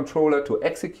 4-way controller to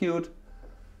execute.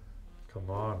 Come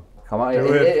on. Come on,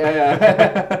 do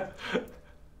it.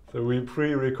 So we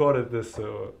pre-recorded this,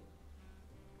 so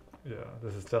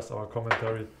this is just our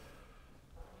commentary.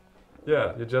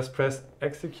 Yeah, you just press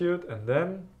execute and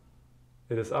then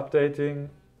it is updating.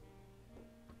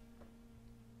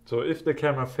 So if the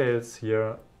camera fails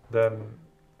here, then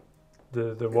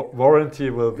the warranty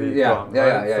will be gone. So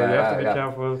you have to be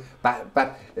careful.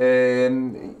 But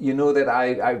you know that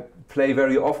I play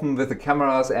very often with the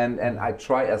cameras, and I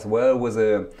try as well with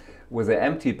a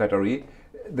empty battery.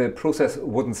 The process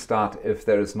wouldn't start if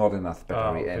there is not enough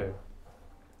battery in.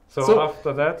 So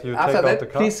after that, you take out the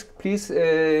card? Please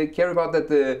care about that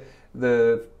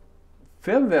the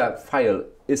firmware file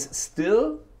is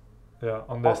still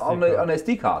on the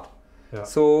SD card.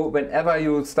 So whenever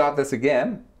you start this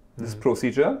again, this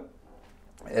procedure,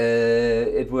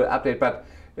 it will update. But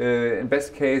In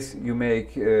best case, you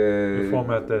make you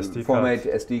format the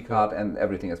SD card, and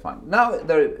everything is fine. Now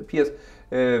there appears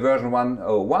version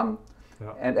 101,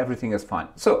 and everything is fine.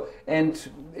 So, and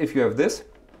if you have this,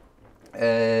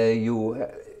 you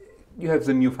have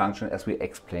the new function as we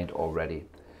explained already.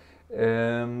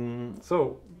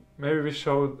 So maybe we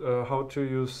showed how to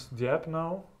use the app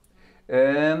now.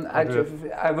 I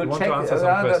will check.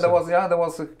 There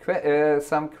was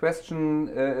some question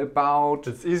about.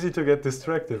 It's easy to get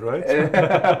distracted, right?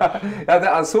 There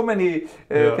are so many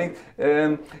things.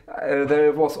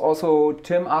 There was also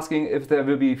Tim asking if there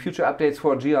will be future updates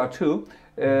for GR2.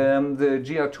 The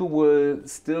GR2 will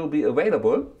still be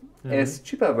available as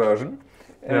cheaper version,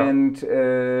 and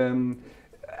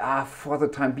for the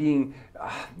time being,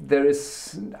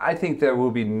 I think there will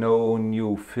be no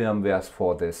new firmwares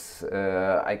for this.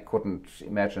 I couldn't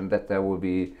imagine that there will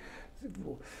be.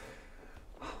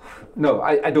 No,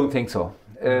 I don't think so.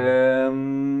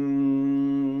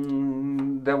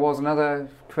 There was another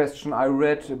question I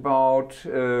read about.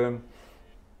 There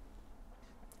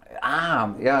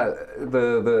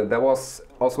was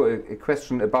also a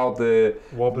question about the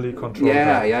wobbly controller.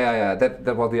 Yeah.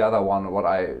 That was the other one. What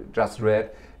I just read.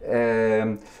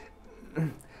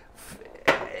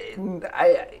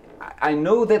 I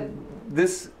know that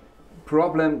this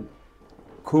problem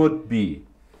could be,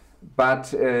 but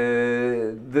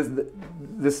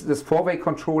this four-way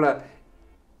controller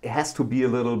has to be a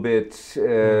little bit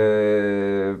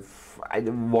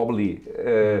wobbly,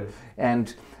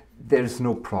 and there is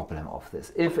no problem of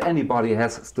this. If anybody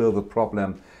has still the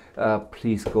problem,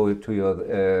 please go to your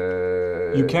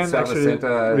you can service actually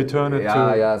center. Return it to.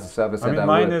 The service center. I mean,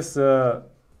 mine is.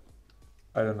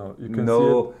 I don't know. You can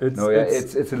see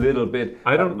it. It's a little bit.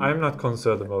 I'm not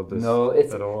concerned about this.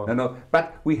 At all. No.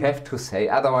 But we have to say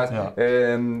otherwise.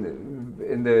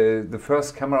 In the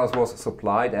first cameras was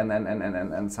supplied,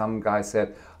 and some guy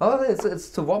said, "Oh,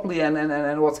 it's too wobbly,"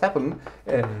 and what's happened?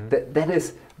 That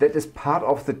is part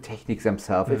of the techniques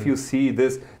themselves. If you see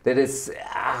this, that is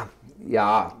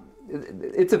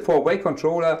It's a four-way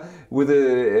controller with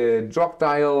a jog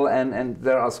dial, and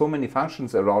there are so many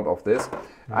functions around of this.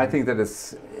 I think that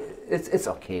it's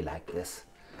okay like this.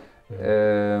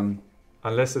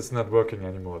 Unless it's not working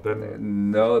anymore, then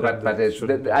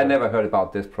I never heard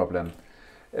about this problem.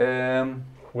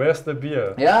 Where's the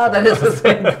beer? Yeah, that is the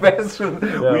same question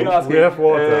we have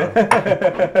water.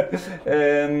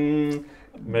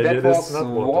 Maybe that it was is not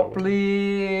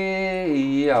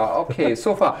wobbly. Yeah, okay,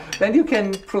 so far. Then you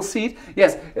can proceed.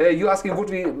 Yes, you're asking would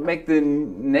we make the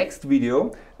next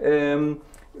video.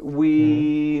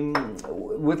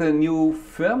 With a new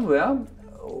firmware,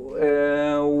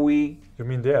 You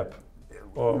mean the app?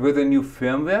 Or with a new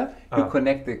firmware, you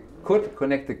could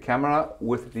connect the camera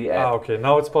with the app. Okay,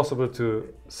 now it's possible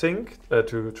to sync,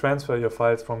 to transfer your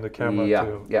files from the camera to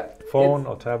your phone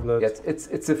or tablet. Yes,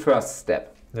 it's the first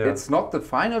step. Yeah. It's not the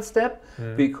final step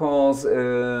because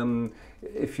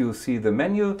if you see the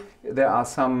menu, there are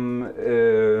some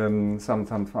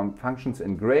functions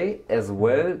in gray as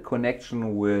well.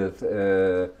 Connection with.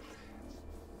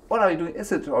 What are you doing?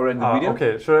 Is it already in the video?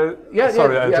 Okay, sure.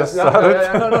 Sorry, I just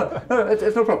started. No,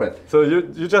 it's no problem. So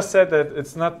you just said that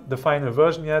it's not the final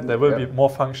version yet. There will be more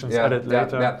functions added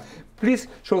later. Please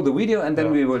show the video and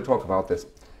then we will talk about this.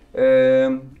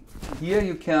 Here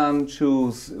you can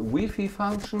choose Wi-Fi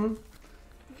function,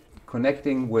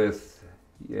 connecting with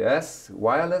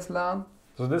wireless LAN.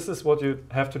 So this is what you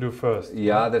have to do first.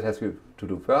 Yeah, that has to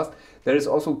do first. There is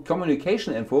also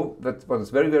communication info. That's what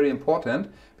is very, very important,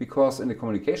 because in the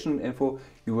communication info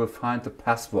you will find the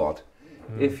password.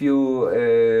 If you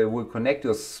will connect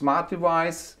your smart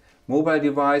device, mobile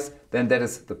device, then that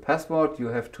is the password you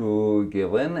have to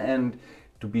give in and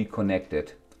to be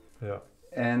connected. Yeah.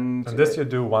 And this you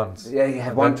do once. Yeah, you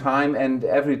have one time, and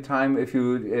every time if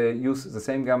you use the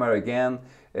same camera again,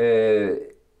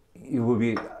 you will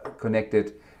be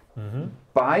connected.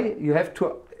 You have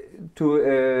to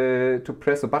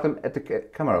press the button at the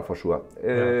camera for sure.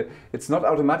 It's not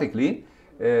automatically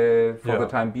for the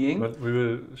time being. But we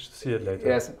will see it later.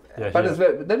 Yes, but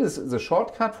that is the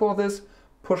shortcut for this.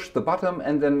 Push the button,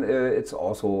 and then it's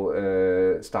also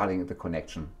starting the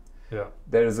connection. Yeah.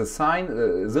 There is a sign,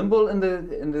 a symbol in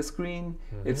the screen.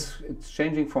 It's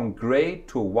changing from gray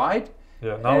to white.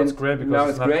 Yeah. Now it's gray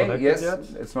because it's not connected yet.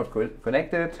 It's not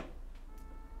connected.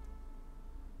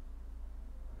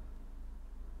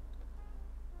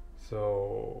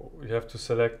 So you have to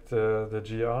select the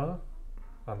GR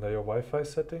under your Wi-Fi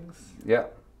settings. Yeah.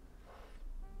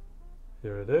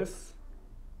 Here it is.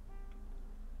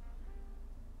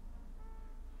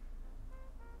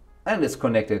 And it's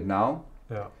connected now.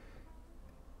 Yeah.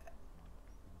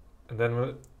 And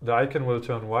then the icon will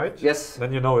turn white? Yes.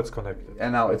 Then you know it's connected.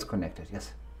 And now it's connected,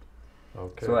 yes.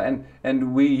 Okay. So,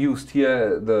 and we used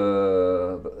here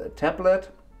the tablet.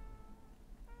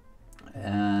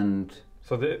 And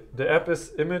so the app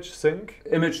is Image Sync?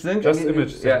 Image Sync. Just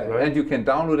Image Sync, yeah, right? and you can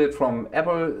download it from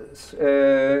Apple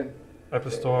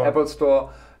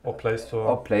Store or Play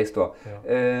Store.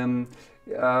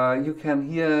 Yeah. You can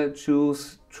here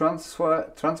choose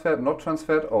transferred, not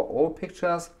transferred, or all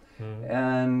pictures.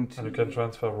 And you can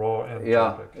transfer RAW and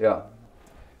JPEG. Yeah.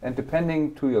 And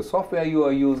depending to your software you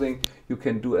are using, you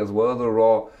can do as well the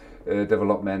RAW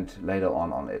development later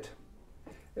on it.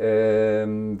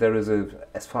 There is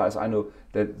as far as I know,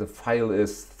 that the file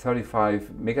is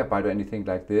 35 megabyte or anything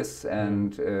like this,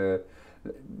 and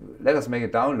let us make a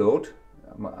download.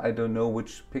 I don't know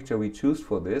which picture we choose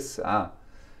for this.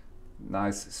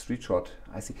 Nice street shot.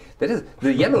 I see. That is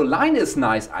the yellow line is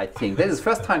nice. I think that is the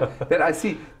first time that I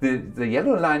see the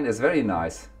yellow line is very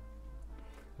nice.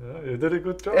 Yeah, you did a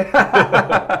good job.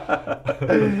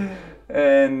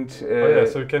 And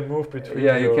so you can move between.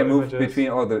 Yeah, you can move images. between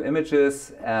all the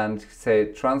images and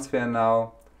say transfer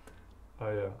now.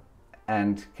 Oh yeah.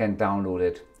 And can download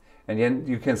it, and then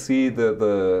you can see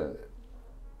the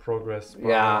progress bar.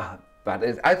 Yeah, but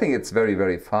I think it's very,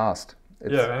 very fast.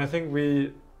 And I think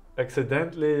we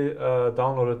accidentally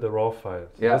downloaded the RAW file.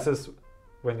 So this is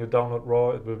when you download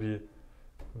RAW, it will be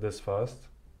this fast.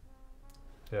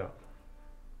 Yeah.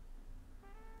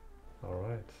 All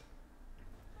right.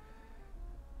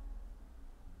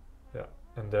 Yeah,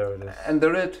 and there it is. And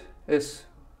there it is.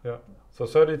 Yeah. So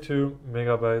 32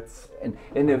 megabytes. And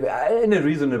in a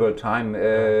reasonable time.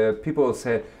 People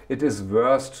say it is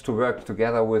worst to work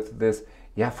together with this.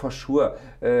 Yeah, for sure.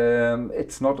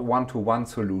 It's not one-to-one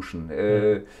solution.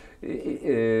 And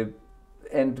if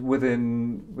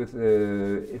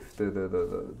the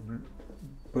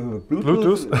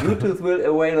Bluetooth will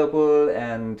available,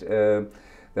 and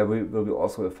there will be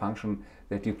also a function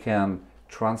that you can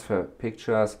transfer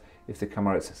pictures if the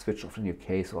camera is switched off in your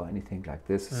case or anything like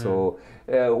this. So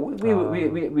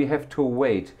we have to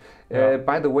wait.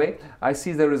 By the way, I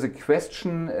see there is a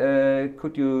question.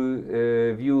 Could you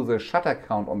view the shutter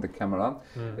count on the camera?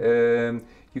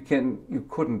 You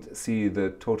couldn't see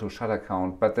the total shutter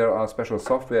count, but there are special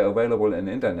software available in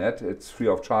the internet. It's free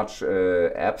of charge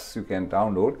apps you can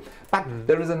download. But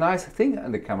there is a nice thing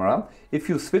on the camera. If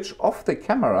you switch off the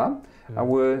camera, I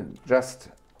will just.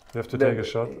 You have to take a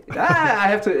shot. I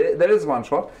have to. There is one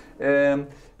shot. You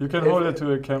can hold it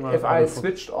to a camera. If I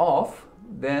switched off,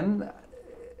 then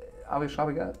are we sharp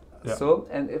again? Yeah. So,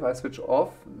 and if I switch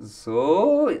off,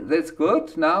 so that's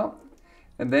good now.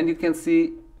 And then you can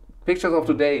see pictures of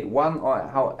today, one or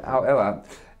however.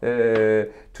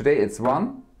 Today it's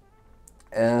one.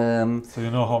 So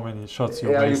you know how many shots you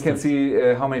wasted. You can see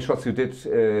how many shots you did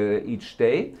each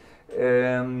day.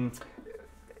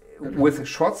 With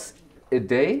shots a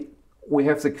day, we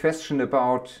have the question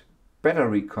about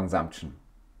battery consumption.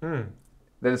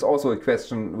 That is also a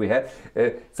question we had.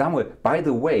 Samuel, by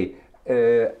the way,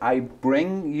 I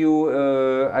bring you.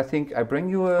 I think I bring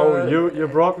you. You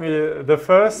brought me the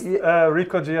first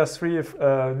RICOH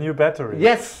GR3 new battery.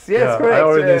 Yes, correct. I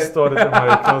already stored it in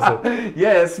my closet.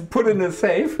 Yes, put it in a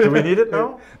safe. Do we need it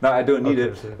now? No, I don't need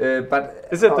it. But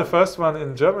is it the first one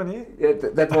in Germany?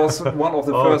 That was one of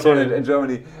the first one in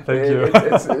Germany. Thank you.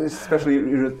 It's especially.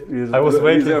 I was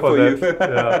waiting for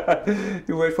that. You.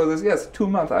 You wait for this? Yes, 2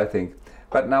 months, I think.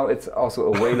 But now it's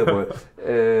also available.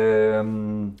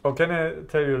 Can I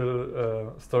tell you a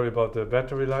little story about the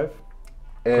battery life?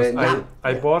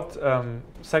 I bought,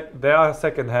 there are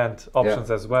second-hand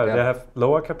options as well. They have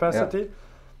lower capacity.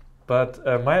 But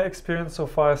my experience so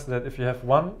far is that if you have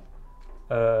one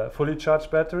fully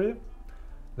charged battery,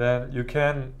 then you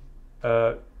can,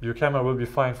 your camera will be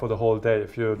fine for the whole day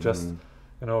if you just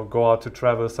go out to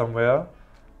travel somewhere.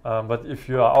 But if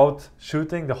you are out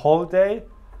shooting the whole day,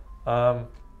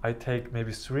 I take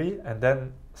maybe 3, and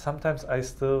then sometimes I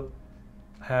still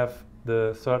have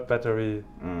the third battery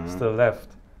still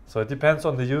left. So it depends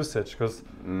on the usage, because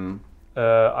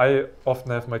I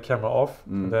often have my camera off,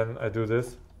 and then I do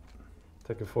this,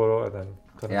 take a photo, and then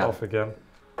turn it off again.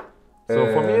 So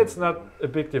for me, it's not a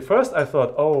big deal. First, I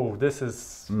thought, oh, this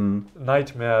is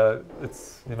nightmare.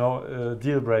 It's a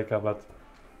deal breaker, but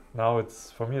now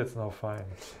for me, it's now fine.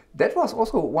 That was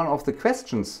also one of the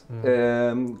questions.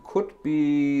 Could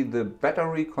be the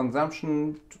battery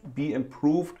consumption be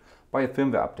improved by a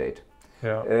firmware update?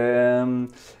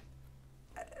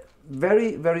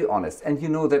 Very, very honest. And you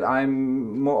know that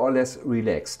I'm more or less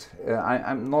relaxed.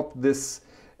 I'm not this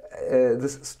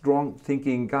strong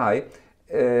thinking guy.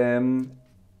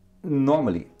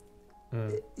 Normally,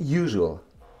 usual,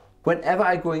 whenever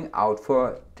I'm going out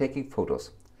for taking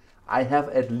photos, I have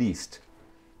at least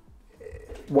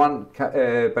one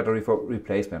battery for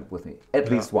replacement with me, at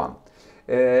least one.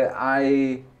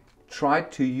 I try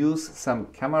to use some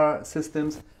camera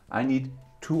systems. I need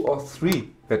 2 or 3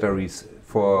 batteries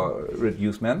for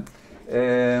reducement.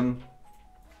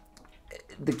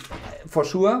 For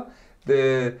sure,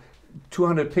 the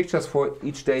 200 pictures for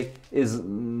each day is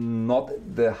not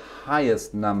the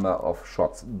highest number of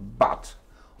shots, but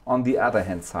on the other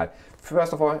hand side,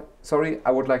 first of all, sorry,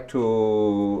 I would like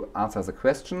to answer the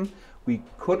question. We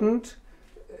couldn't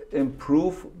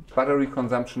improve battery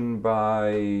consumption by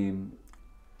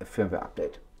a firmware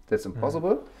update. That's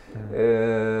impossible.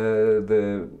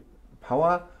 The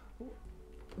power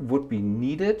would be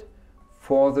needed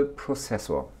for the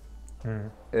processor.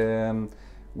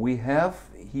 We have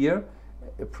here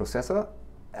a processor,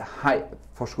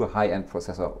 for sure high-end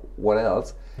processor. What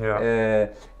else?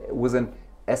 With an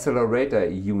accelerator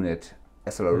unit.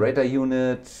 Processor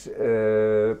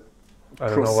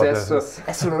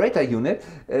accelerator unit.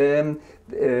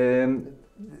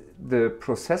 The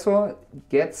processor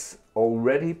gets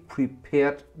already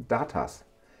prepared datas.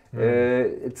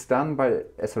 It's done by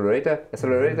accelerator.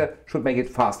 Accelerator should make it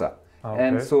faster.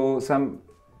 And so some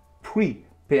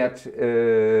prepared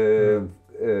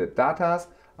datas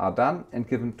are done and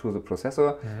given to the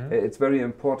processor. It's very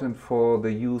important for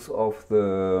the use of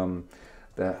the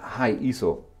high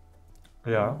ISO.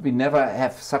 We never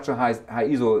have such a high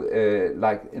ISO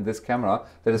like in this camera.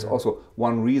 That is also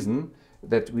one reason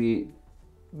that we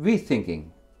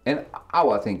thinking, and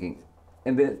our thinking,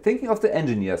 and the thinking of the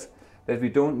engineers, that we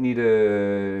don't need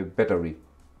a battery.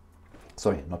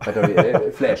 Sorry, not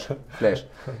battery, flash.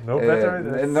 No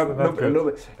battery? Not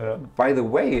good. By the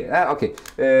way, okay.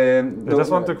 I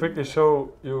just want to quickly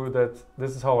show you that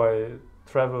this is how I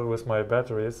travel with my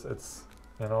batteries. It's,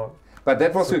 you know. But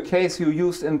that was your case you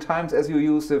used in times as you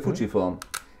used the Fujifilm.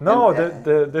 No,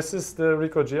 this is the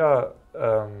RICOH GR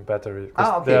battery.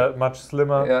 They're much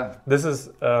slimmer. This is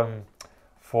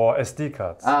for SD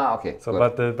cards. Okay. So,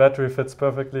 but the battery fits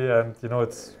perfectly, and you know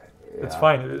it's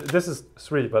fine. This is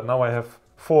 3, but now I have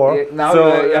 4. Now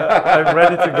so I'm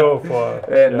ready to go for.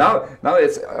 Now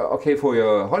it's okay for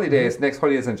your holidays. Next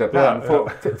holidays in Japan for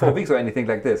 4 weeks or anything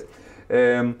like this.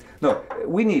 No,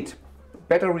 we need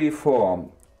battery for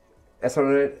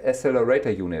accelerator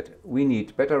unit. We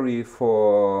need battery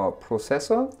for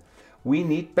processor. We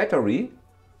need battery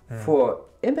for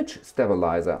image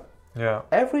stabilizer.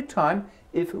 Every time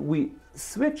if we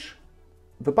switch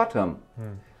the button,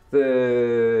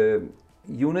 the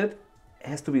unit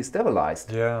has to be stabilized.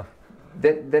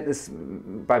 That is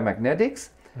by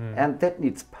magnetics, and that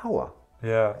needs power.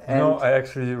 You know, I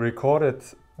actually recorded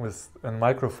with a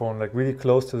microphone, like really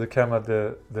close to the camera,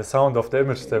 the sound of the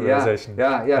image stabilization.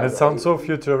 And it sounds so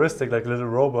futuristic, like a little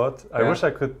robot. I wish I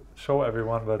could show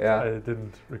everyone, but I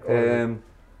didn't record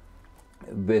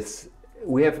it.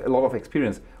 We have a lot of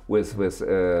experience with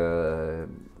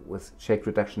shake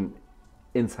reduction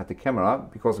inside the camera,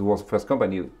 because it was the first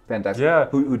company, Pentax,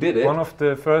 who did it. One of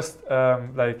the first,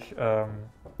 no,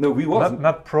 we wasn't.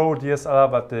 Not pro DSLR,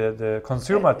 but the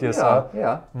consumer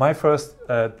DSLR. My first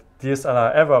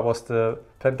DSLR ever was the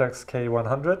Pentax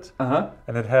K100,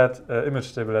 and it had image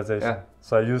stabilization.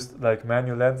 So I used like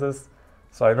manual lenses.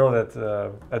 So I know that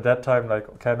at that time, like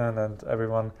Canon and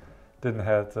everyone didn't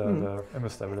have the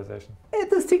image stabilization.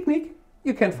 This technique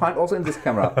you can find also in this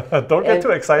camera. Don't get too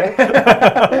excited.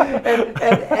 and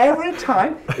every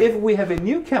time, if we have a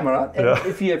new camera, and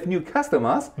if you have new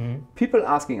customers, people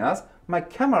asking us, my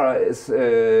camera is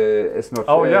not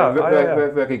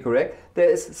working correct. There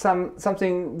is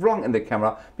something wrong in the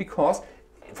camera, because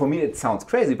for me it sounds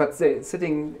crazy, but they're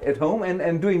sitting at home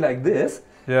and doing like this.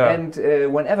 And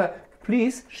whenever,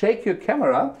 please shake your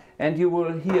camera, and you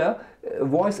will hear a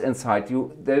voice inside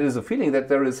you. There is a feeling that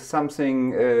there is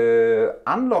something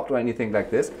unlocked or anything like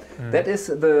this. That is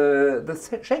the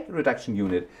shake reduction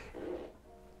unit.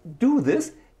 Do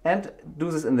this, and do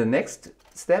this in the next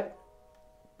step.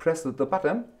 Press the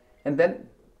button, and then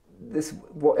this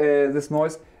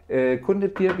noise couldn't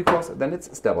appear, because then it's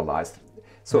stabilized.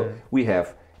 So we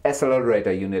have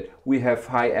accelerator unit, we have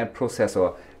high-end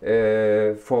processor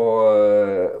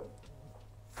for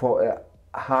a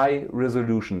high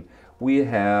resolution. We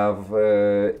have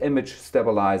image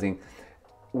stabilizing.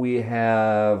 We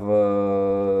have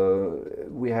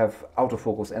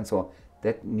autofocus, and so on.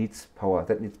 That needs power.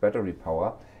 That needs battery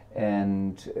power,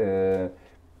 and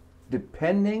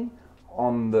depending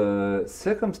on the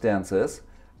circumstances,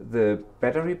 the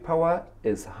battery power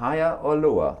is higher or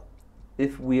lower.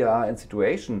 If we are in a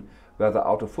situation where the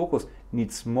autofocus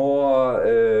needs more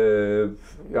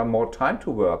more time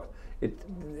to work. It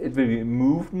will be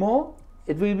moved more.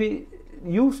 It will be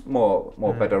used more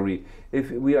battery.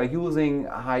 If we are using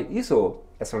high ISO,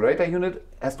 accelerator unit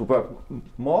has to work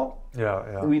more.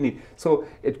 We need. So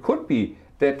it could be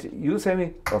that you say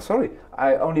me, oh sorry,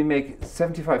 I only make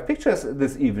 75 pictures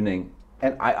this evening,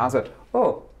 and I answer,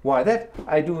 oh, why that?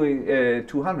 I do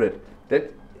 200.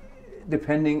 That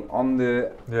depending on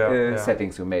the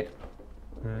settings you made.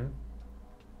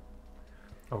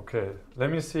 Okay,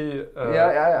 let me see.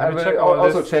 I will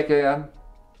also check.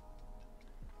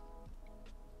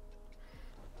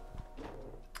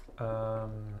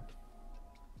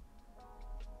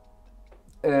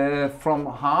 From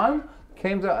Han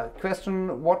came the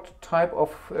question: what type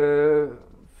of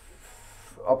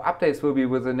updates will be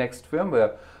with the next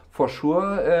firmware? For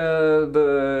sure,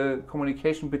 the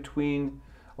communication between.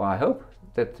 Well, I hope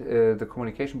that the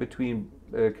communication between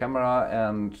camera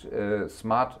and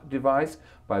smart device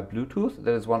by Bluetooth,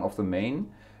 that is one of the main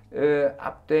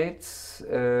updates.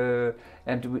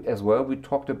 And as well, we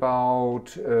talked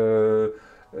about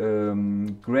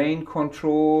grain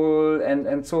control,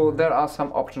 and so there are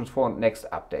some options for next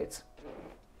updates.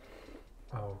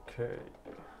 Okay.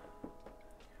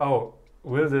 Oh,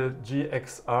 will the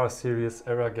GXR series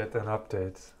ever get an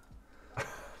update?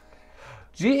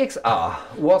 GXR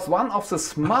was one of the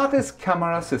smartest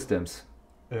camera systems.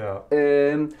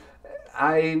 I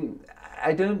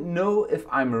don't know if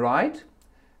I'm right,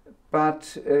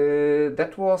 but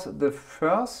that was the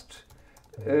first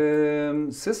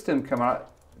system camera,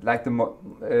 like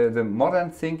the modern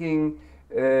thinking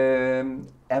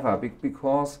ever,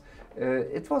 because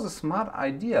it was a smart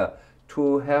idea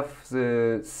to have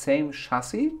the same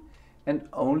chassis and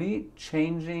only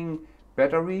changing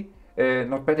battery.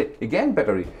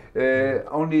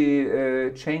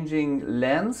 Only changing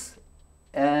lens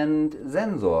and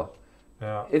sensor.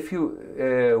 If you,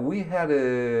 we had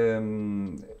a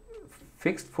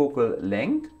fixed focal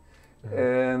length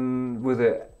with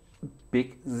a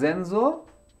big sensor,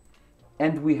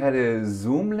 and we had a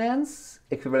zoom lens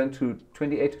equivalent to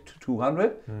 28 to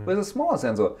 200 with a small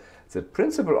sensor. The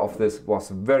principle of this was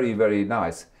very, very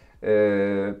nice,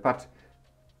 but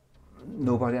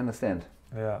nobody understand.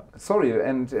 Sorry,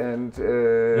 and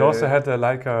you also had a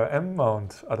Leica M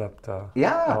mount adapter.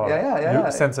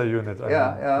 Sensor unit.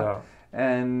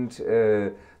 And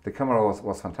the camera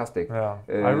was fantastic.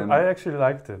 I actually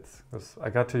liked it because I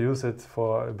got to use it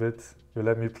for a bit. You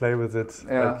let me play with it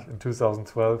like in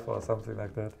 2012 or something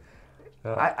like that.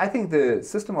 I think the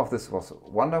system of this was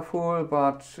wonderful,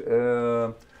 but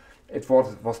it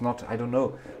was not. I don't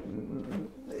know.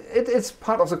 It's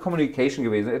part of the communication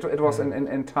gewesen. It was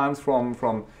in times from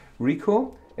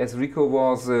RICOH, as RICOH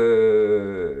was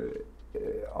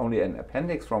only an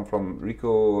appendix from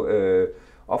RICOH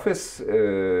office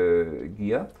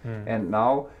gear, and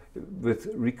now with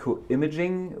RICOH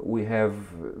imaging we have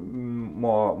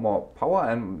more power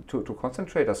and to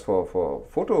concentrate us for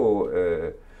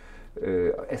photo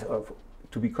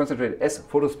to be concentrated as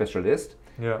photo specialist.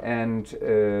 And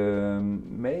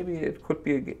maybe it could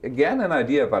be again an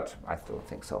idea, but I don't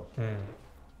think so.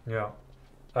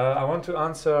 I want to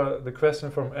answer the question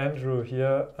from Andrew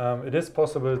here. It is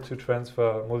possible to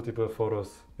transfer multiple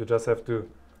photos. You just have to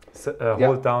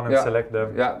hold down and select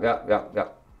them. So,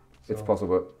 it's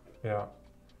possible.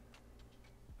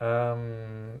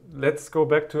 Let's go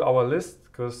back to our list,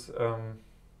 because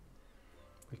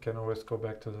we can always go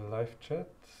back to the live chat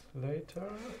later.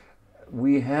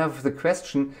 We have the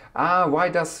question, why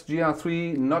does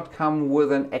GR3 not come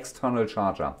with an external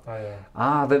charger?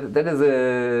 That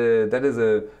is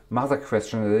a mother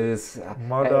question. It is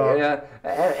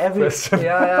every question.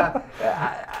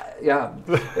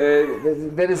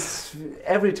 That is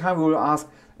every time we will ask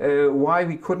why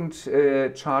we couldn't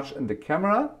charge in the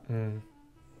camera.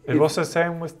 It was the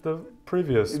same with the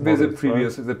previous.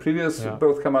 The previous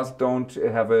both cameras don't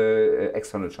have a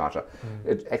external charger.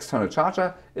 External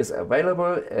charger is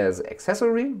available as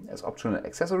accessory, as optional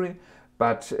accessory,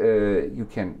 but you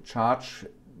can charge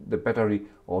the battery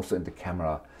also in the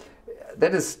camera.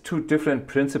 That is two different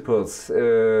principles.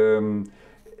 On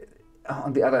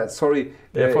the other,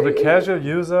 for the casual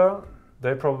user,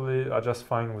 they probably are just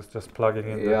fine with just plugging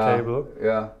in the cable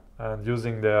and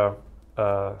using their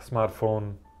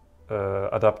smartphone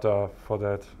adapter for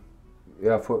that.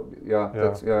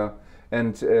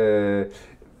 And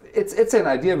it's an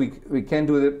idea we can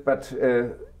do it, but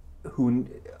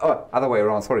other way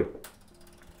around. Sorry.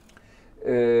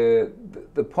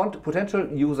 The potential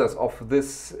users of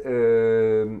this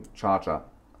charger,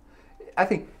 I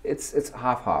think it's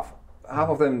half. Half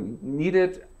of them need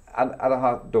it. other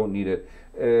half don't need it.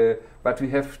 But we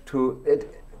have to.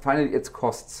 Finally, it's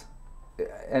costs,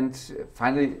 and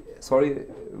finally, sorry,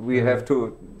 we have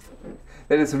to.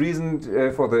 That is the reason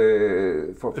for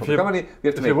the company. We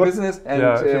have to make business. And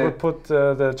if you would put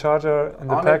the charger in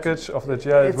the package of the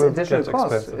GI, it will get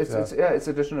expensive. It's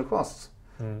additional costs.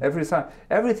 Every time,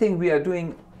 everything we are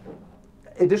doing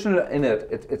additional in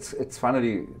it, it's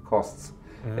finally costs.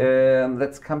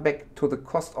 Let's come back to the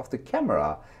cost of the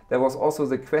camera. There was also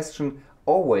the question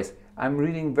always. I'm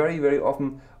reading very, very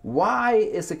often, why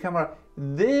is the camera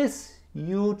this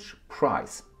huge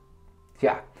price?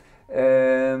 Yeah.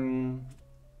 And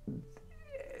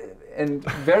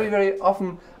very, very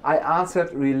often I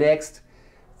answered relaxed,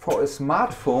 for a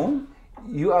smartphone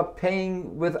you are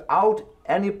paying without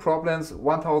any problems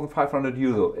 1,500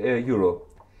 euro.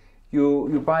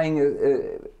 You're buying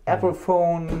an Apple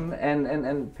phone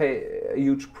and pay a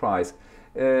huge price.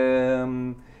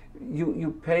 You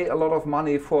pay a lot of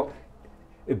money for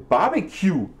a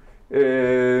barbecue.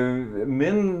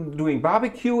 Men doing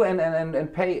barbecue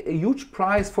and pay a huge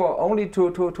price for only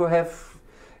to have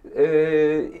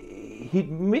heat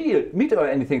meat or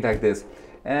anything like this.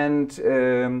 And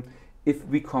if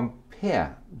we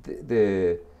compare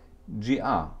the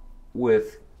GR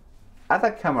with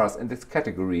other cameras in this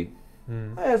category,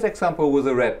 as example with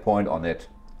a red point on it,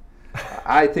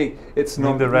 I think it's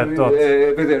not the red dot.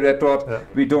 With the red dot,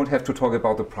 we don't have to talk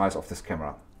about the price of this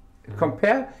camera.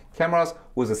 Compare cameras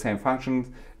with the same functions,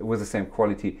 with the same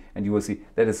quality, and you will see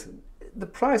that is the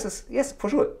price is, yes, for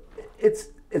sure, it's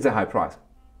a high price,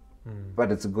 but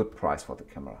it's a good price for the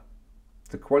camera.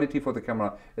 The quality for the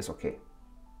camera is okay.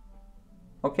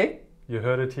 Okay? You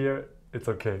heard it here. It's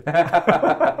okay.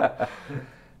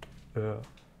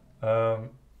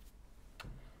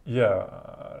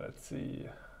 Let's see.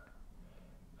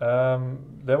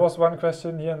 There was one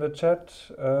question here in the chat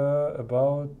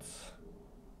about.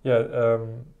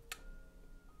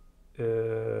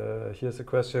 Here's a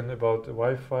question about the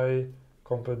Wi-Fi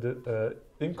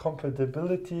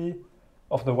incompatibility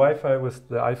of the Wi-Fi with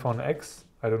the iPhone X.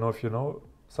 I don't know if you know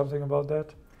something about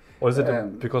that, or is it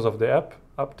because of the app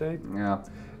update? Yeah.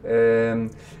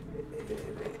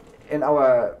 In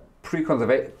our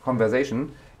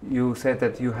pre-conversation, you said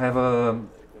that you have a.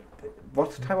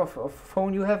 What type of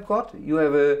phone you have got? You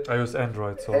have a. I use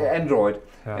Android. So Android,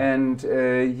 and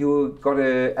you got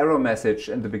an error message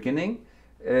in the beginning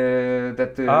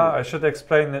that. I should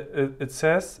explain. It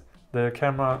says the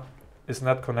camera is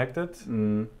not connected.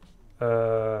 No,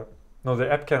 the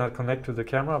app cannot connect to the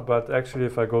camera. But actually,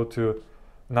 if I go to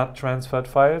not transferred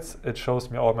files, it shows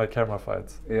me all my camera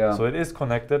files. Yeah. So it is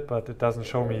connected, but it doesn't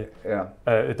show me.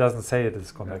 It doesn't say it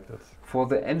is connected. For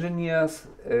the engineers,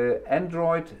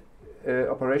 Android.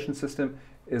 Operation system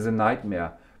is a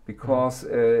nightmare because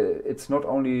it's not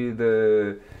only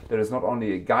there is not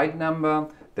only a guide number.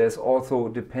 There's also,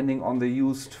 depending on the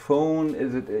used phone,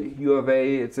 is it a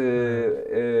Huawei? It's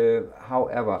a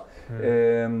however.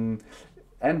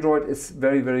 Android is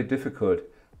very, very difficult,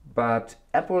 but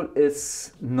Apple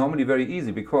is normally very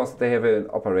easy because they have an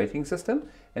operating system,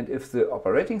 and if the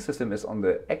operating system is on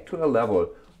the actual level.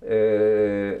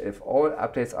 If all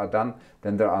updates are done,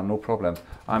 then there are no problems.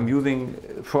 I'm using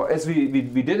as we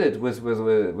did it with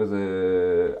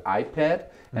the iPad,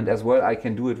 and as well I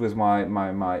can do it with my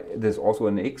there's also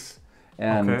an X.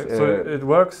 And okay, so it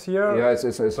works here. Yeah, if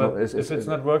it's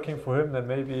not working for him, then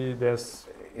maybe there's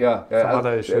some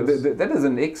other issues. That is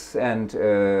an X, and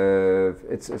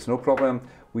it's no problem.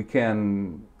 We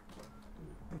can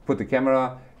put the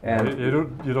camera. And you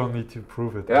don't need to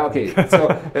prove it. Yeah, okay. So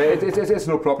it's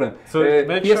no problem. So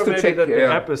make sure maybe that the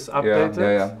app is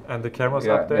updated and the camera's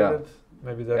updated.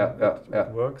 Maybe then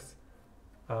it works.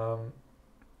 We'll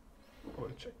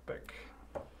check back.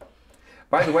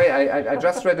 By the way, I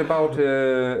just read about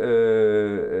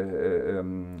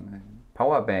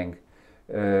power bank.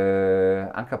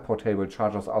 Anker portable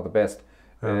chargers are the best.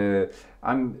 In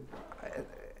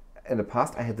the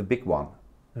past I had the big one.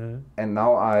 And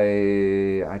now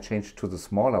I changed to the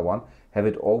smaller one, have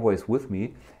it always with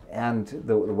me, and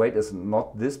the weight is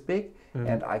not this big,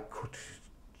 and I could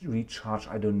recharge,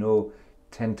 I don't know,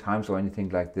 10 times or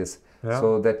anything like this.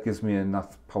 So that gives me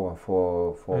enough power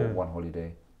for one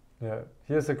holiday. Yeah.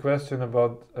 Here's a question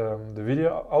about the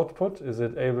video output. Is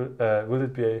it able? Will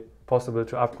it be possible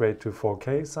to upgrade to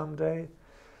 4K someday?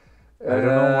 I don't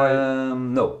know why.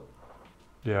 No.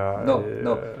 Yeah. No,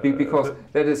 because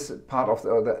that is part of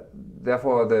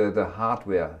therefore the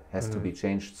hardware has to be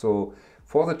changed. So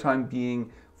for the time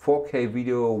being, 4K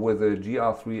video with a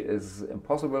GR3 is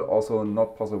impossible. Also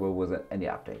not possible with any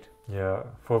update. Yeah.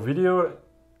 For video,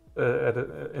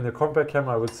 in a compact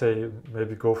camera, I would say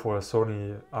maybe go for a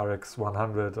Sony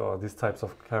RX100 or these types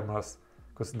of cameras,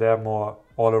 because they're more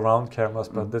all-around cameras.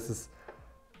 But this is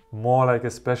more like a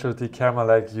specialty camera.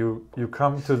 Like you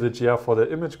come to the GR for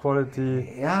the image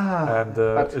quality. Yeah, and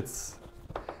it's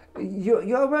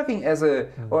you are working as a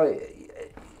or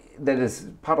that is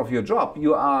part of your job.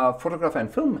 You are a photographer and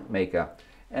filmmaker.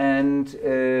 And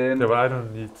yeah, but I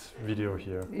don't need video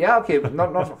here. Yeah, okay, but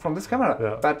not from this camera,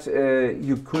 yeah. But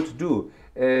you could do.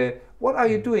 What are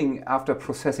you doing after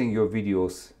processing your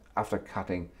videos, after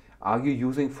cutting? Are you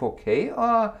using 4K,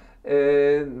 or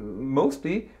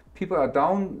mostly people are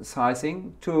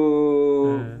downsizing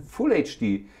to full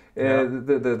HD? Yeah.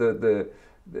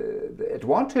 The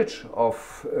advantage of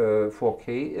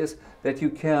 4K is that you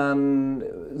can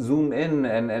zoom in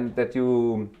and that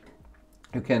you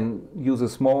can use a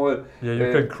small. Yeah,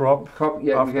 you can crop.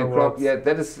 Yeah, you can crop. Yeah,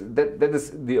 that is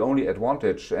the only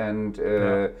advantage. And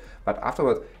but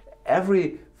afterwards,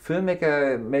 every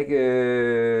filmmaker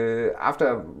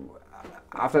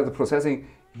after the processing,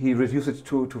 he reduces it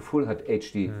to full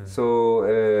HD. So.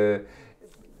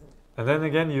 And then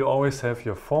again, you always have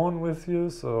your phone with you,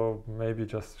 so maybe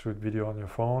just shoot video on your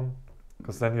phone,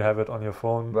 because then you have it on your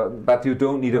phone. But you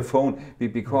don't need a phone,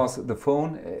 because the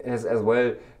phone has as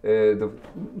well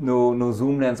no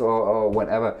zoom lens or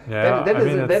whatever. Yeah, that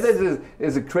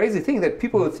is a crazy thing that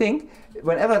people think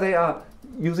whenever they are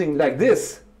using like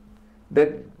this,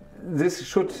 that this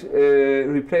should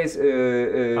replace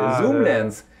zoom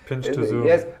lens. Pinch to zoom.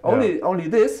 Yes, only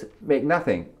this make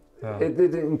nothing. Yeah.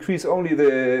 It increase only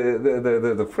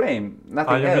the frame,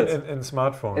 nothing else. In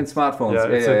smartphones. In smartphones,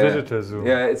 yeah, it's a digital zoom.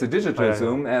 Yeah, it's a digital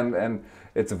zoom, and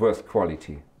it's a worst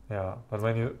quality. Yeah, but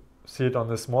when you see it on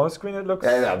the small screen, it looks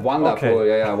wonderful.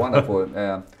 Okay. Yeah, wonderful.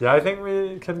 Yeah, I think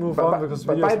we can move on because.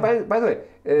 By the way,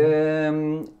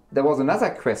 there was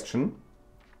another question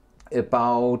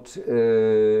about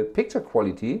picture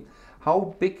quality.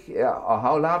 How big or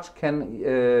how large can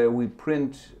we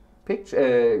print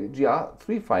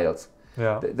GR3 files?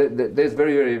 Yeah, that is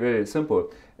very, very simple,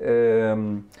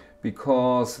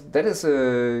 because that is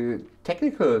a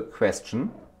technical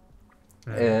question.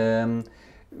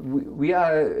 We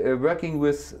are working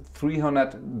with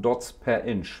 300 dots per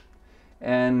inch,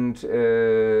 and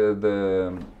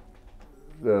the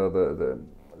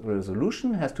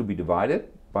resolution has to be divided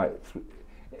by 3.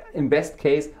 In best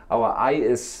case, our eye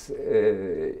is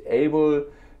able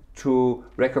to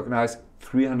recognize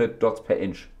 300 dots per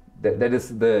inch. That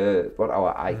is what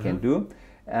our eye can do,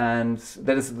 and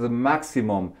that is the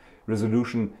maximum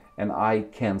resolution an eye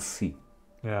can see.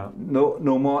 Yeah.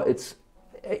 No more. It's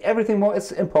everything more.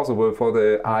 It's impossible for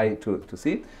the eye to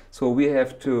see. So we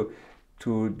have to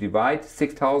divide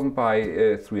 6,000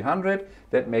 by 300.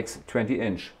 That makes 20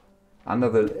 inch. Under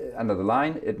the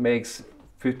line, it makes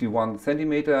 51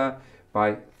 centimeter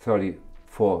by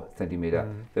 34 centimeter.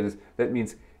 That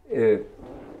means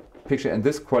picture in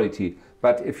this quality.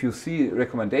 But if you see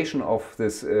recommendation of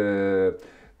this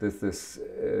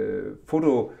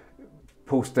photo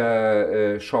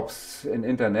poster shops in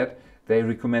internet, they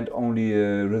recommend only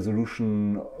a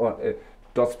resolution or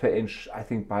dots per inch, I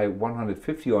think by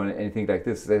 150 or anything like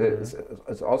this.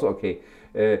 It's also okay.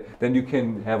 Then you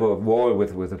can have a wall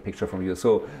with a picture from you.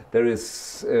 So there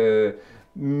is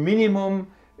minimum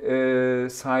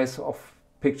size of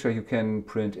picture you can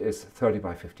print is 30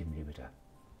 by 50 millimeter.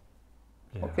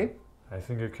 Yeah. Okay. I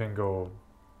think you can go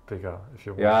bigger if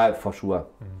you want. Yeah, for sure.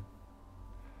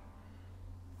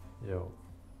 Yo.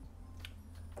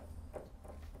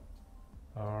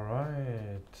 All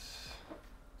right.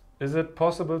 Is it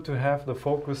possible to have the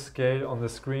focus scale on the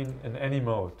screen in any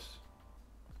mode?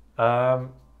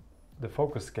 The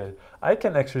focus scale. I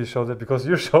can actually show that because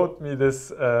you showed me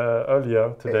this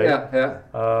earlier today.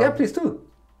 Yeah, please do.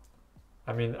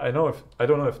 I mean, I don't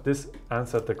know if this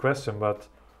answered the question, but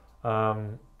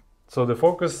so the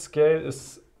focus scale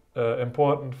is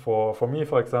important for me,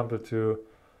 for example, to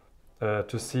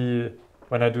see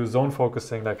when I do zone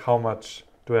focusing, like how much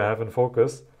do I have in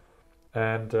focus.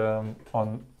 And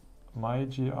on my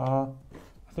GR,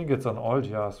 I think it's on all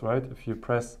GRs, right? If you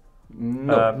press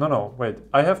no, wait.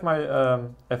 I have my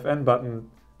FN button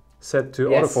set to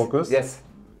autofocus. Yes.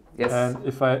 And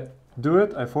if I do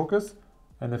it, I focus.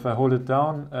 And if I hold it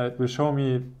down, it will show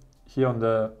me here on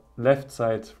the left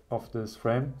side of this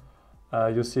frame.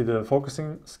 You see the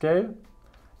focusing scale.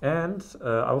 And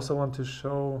I also want to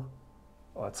show...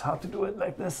 Oh, it's hard to do it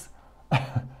like this.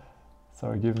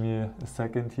 Sorry, give me a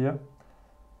second here.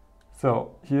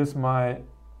 So here's my...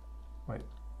 Wait.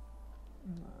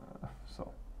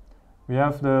 So we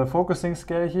have the focusing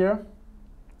scale here.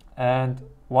 And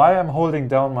while I'm holding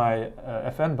down my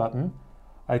FN button,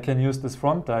 I can use this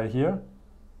front die here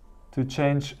to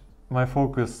change my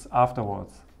focus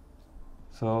afterwards.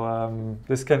 So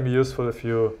this can be useful if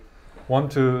you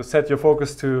want to set your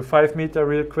focus to 5 meters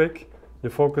real quick. You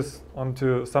focus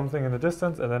onto something in the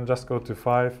distance and then just go to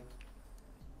 5.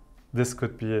 This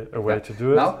could be a way to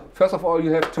do it. Now, first of all,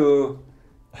 you have to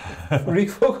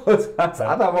refocus us.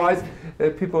 Otherwise,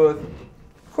 people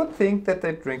could think that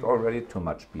they drink already too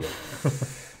much beer.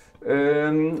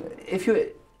 If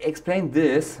you explain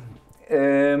this,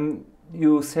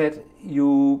 you said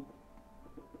you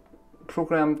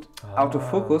programmed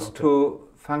autofocus to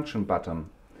function button.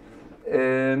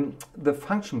 The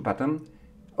function button,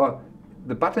 or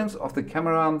the buttons of the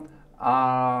camera,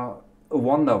 are a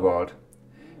wonder world.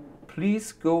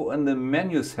 Please go in the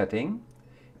menu setting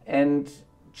and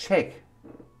check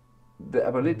the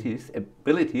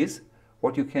abilities,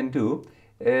 what you can do.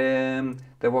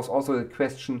 There was also a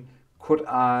question: could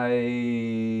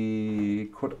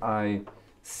I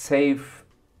save,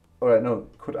 or no?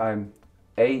 Could I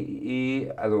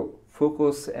AE, also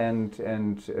focus and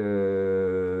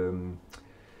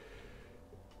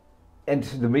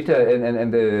the meter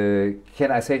and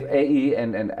can I save AE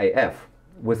and AF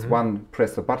with one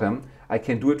press the button? I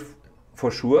can do it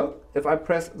for sure if I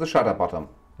press the shutter button.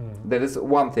 That is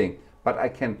one thing, but I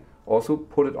can also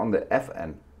put it on the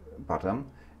FN button,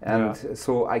 and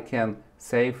so I can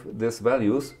save these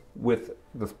values with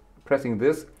pressing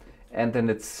this, and then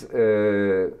it's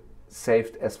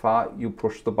saved as far you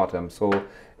push the button. So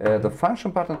the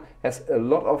function button has a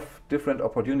lot of different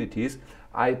opportunities.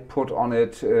 I put on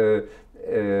it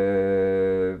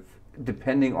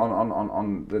depending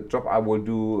on the job I will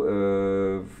do.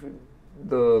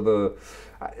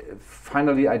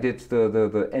 Finally I did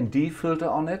the ND filter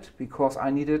on it because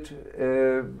I need it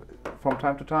from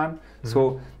time to time.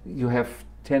 So you have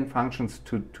 10 functions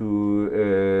to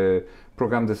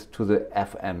program this to the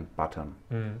FN button.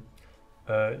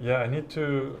 Yeah, I need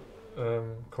to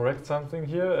correct something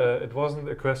here. It wasn't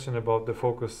a question about the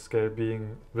focus scale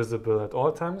being visible at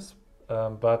all times,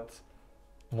 but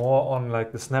more on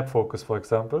like the snap focus, for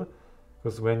example,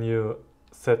 because when you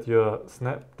set your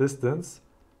snap distance,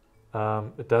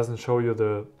 it doesn't show you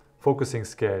the focusing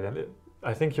scale. And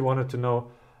I think you wanted to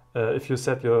know if you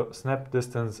set your snap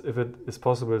distance, if it is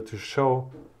possible to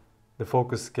show the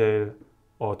focus scale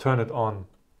or turn it on.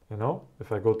 You know,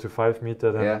 if I go to 5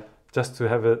 meters, then just to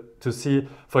have it to see.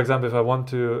 For example,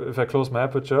 if I close my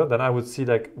aperture, then I would see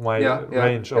like my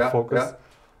range of focus.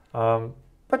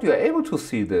 But you are able to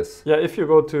see this. Yeah, if you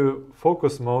go to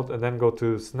focus mode and then go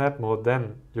to snap mode,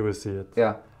 then you will see it.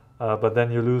 Yeah. But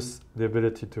then you lose the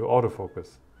ability to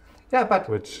autofocus. Yeah, but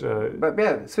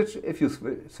if you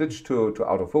switch to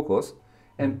autofocus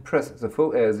and press the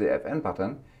FN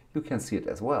button, you can see it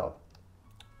as well.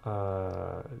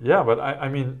 Yeah, but I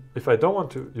mean, if I don't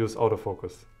want to use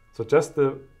autofocus, so just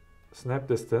the snap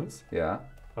distance. Yeah.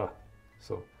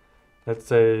 So let's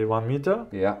say 1 meter.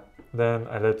 Yeah. Then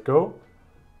I let go.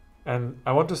 And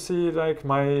I want to see like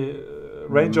my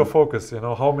range of focus, you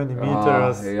know, how many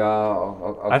meters.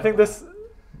 I think this,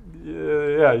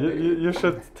 you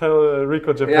should tell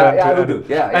RICOH Japan. I will do.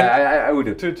 I will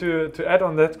do. To add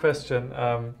on that question,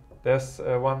 there's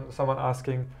someone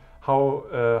asking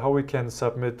how we can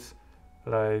submit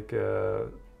like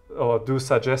or do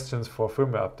suggestions for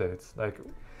firmware updates. Like,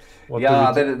 what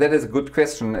that is a good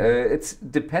question. It's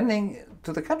depending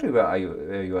to the country where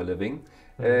you are living.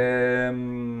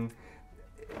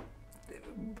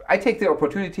 I take the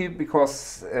opportunity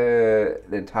because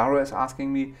Lentaro is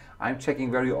asking me. I'm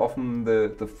checking very often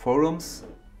the forums,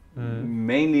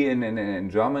 mainly in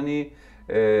Germany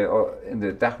or in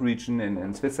the DACH region,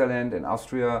 in Switzerland and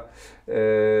Austria,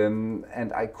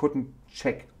 and I couldn't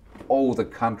check all the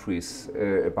countries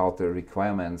about the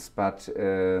requirements, but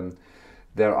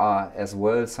there are as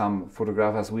well some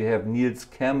photographers. We have Niels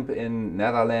Kemp in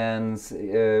Netherlands.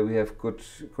 We have good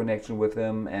connection with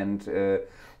him, and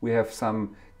we have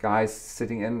some guys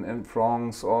sitting in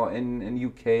France or in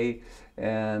UK,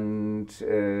 and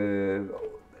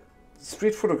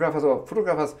street photographers or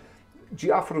photographers,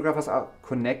 GR photographers are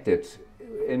connected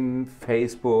in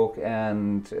Facebook,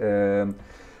 and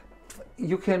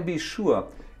you can be sure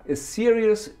a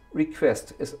serious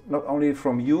request is not only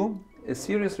from you. A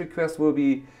serious request will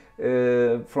be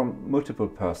from multiple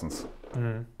persons.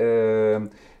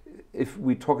 If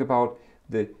we talk about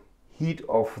the heat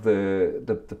of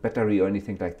the battery or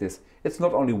anything like this, it's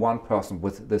not only one person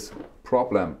with this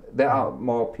problem. There are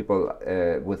more people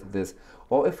with this.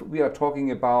 Or if we are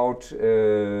talking about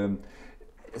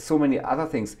so many other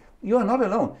things, you are not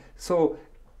alone. So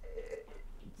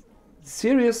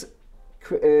serious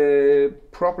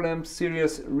problems,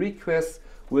 serious requests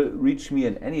will reach me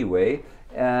in any way.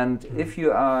 And if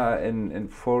you are in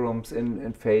forums,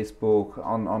 in Facebook,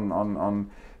 on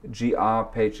GR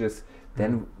pages,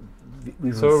 then we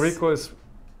will. So RICOH is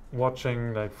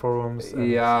watching like forums and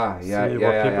see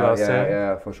what people are saying.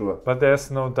 Yeah, for sure. But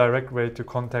there's no direct way to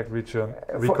contact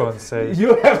RICOH and say.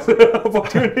 You have the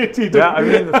opportunity to. Yeah, I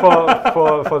mean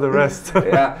for the rest.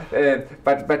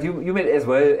 But you made as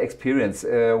well experience.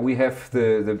 We have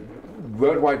the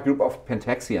worldwide group of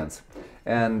Pentaxians.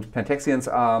 And Pentaxians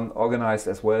are organized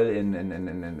as well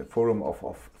in the forum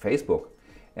of Facebook.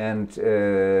 And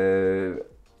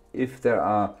if there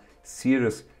are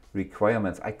serious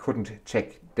requirements, I couldn't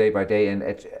check day by day and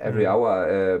at every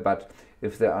hour, but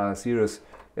if there are serious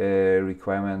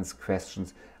requirements,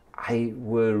 questions, I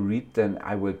will read them,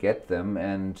 I will get them.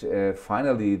 And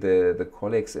finally, the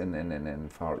colleagues in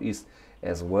Far East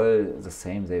as well, the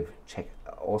same, they've checked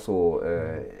also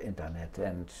internet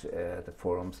and the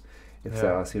forums if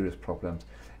there are serious problems.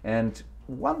 And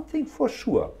one thing for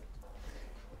sure,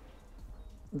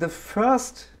 the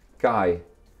first guy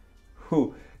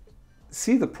who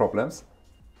see the problems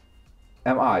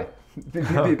am I.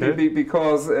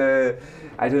 Because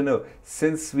I don't know,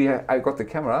 since I got the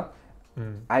camera,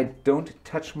 I don't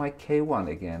touch my K1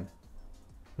 again.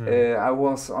 I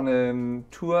was on a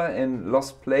tour in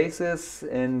lost places,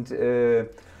 and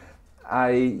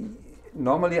I'm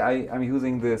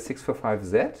using the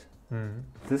 645Z.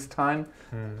 This time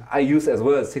I use as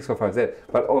well 645Z,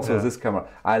 but also this camera.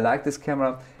 I like this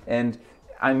camera, and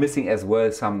I'm missing as well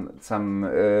some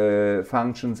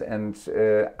functions, and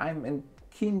I'm in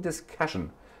keen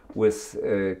discussion with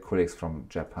colleagues from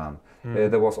Japan.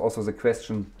 There was also the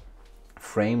question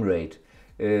frame rate.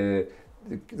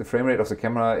 The frame rate of the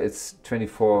camera is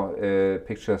 24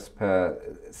 pictures per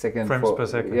second. Frames per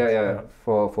second.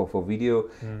 For video.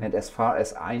 And as far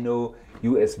as I know,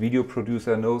 you as video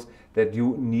producer knows that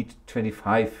you need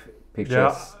 25 pictures.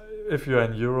 Yeah, if you're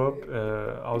in Europe,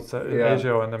 outside in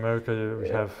Asia or in America,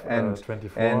 you have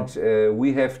 24. And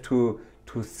we have to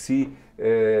see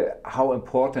how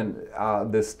important are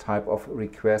this type of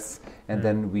requests, and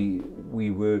then we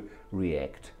will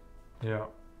react. Yeah.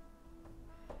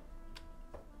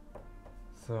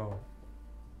 So,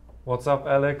 what's up,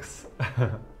 Alex?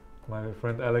 My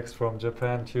friend Alex from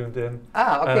Japan tuned in.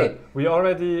 Okay. We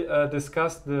already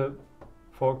discussed the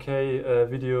 4K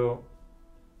video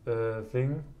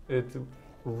thing. It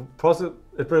will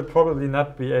probably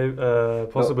not be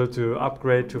possible to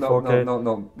upgrade to 4K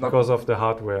because of the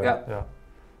hardware. Yeah.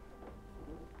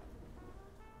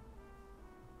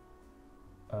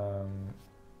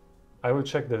 I will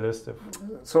check the list.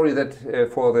 Sorry that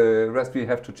for the rest we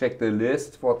have to check the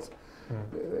list.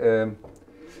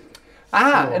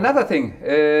 Another thing.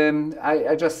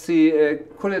 I just see,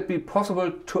 could it be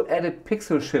possible to add a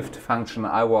pixel shift function?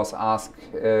 I was asked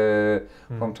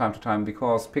from time to time,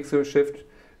 because pixel shift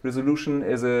resolution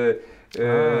is a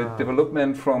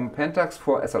development from Pentax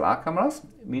for SLR cameras.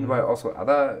 Meanwhile, also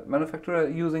other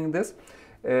manufacturers using this.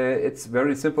 It's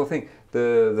very simple thing.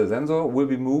 The sensor will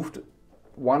be moved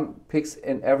one pix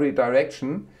in every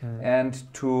direction, and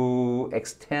to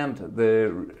extend the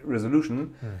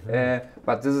resolution.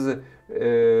 But this is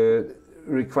a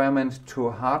requirement to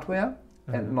hardware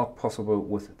and not possible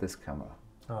with this camera.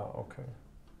 Okay.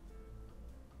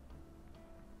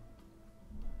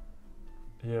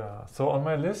 Yeah, so on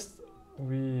my list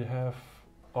we have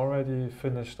already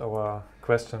finished our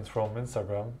questions from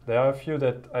Instagram. There are a few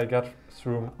that I got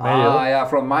through mail.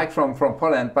 From Mike from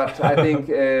Poland, but I think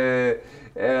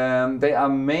they are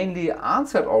mainly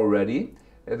answered already.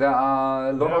 There are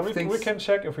a lot of things. We can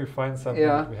check if we find something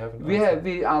that we haven't answered.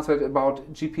 We answered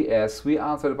about GPS, we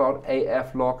answered about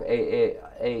AF lock,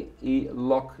 AE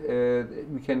lock.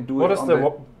 We can do What it is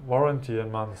the warranty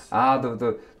in months?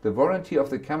 The warranty of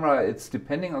the camera, it's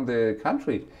depending on the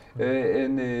country.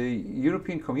 In the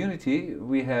European community,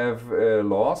 we have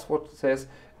laws what says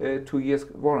 2 years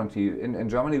warranty. In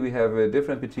Germany, we have a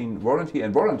difference between warranty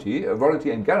and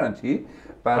guarantee,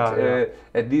 but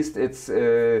at least it's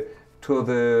to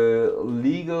the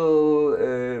legal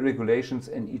regulations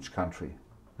in each country.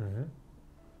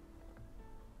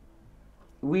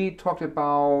 We talked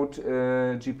about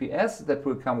GPS that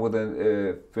will come with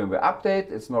a firmware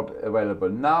update. It's not available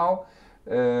now.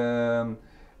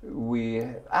 We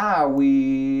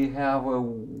have a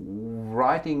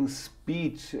writing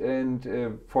speed,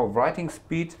 and for writing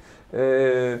speed,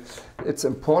 it's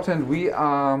important. We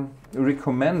are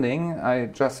recommending. I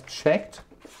just checked.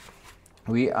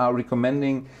 We are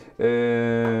recommending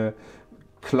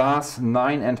class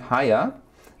 9 and higher,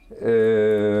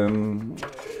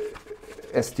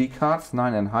 SD cards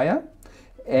 9 and higher,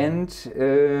 and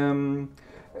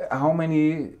how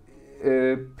many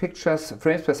pictures,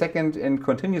 frames per second in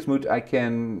continuous mode I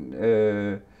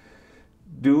can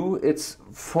do. It's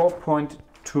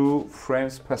 4.2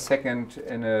 frames per second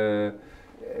in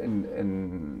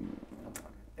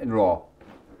RAW.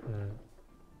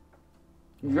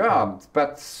 Yeah,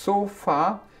 but so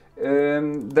far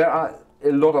there are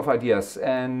a lot of ideas,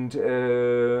 and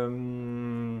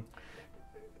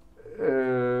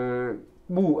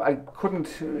I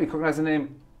couldn't recognize the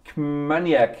name.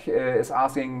 Kmaniak is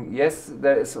asking, yes,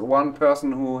 there is one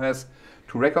person who has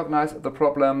to recognize the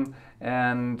problem,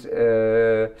 and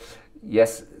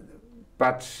yes,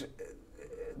 but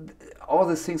all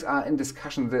these things are in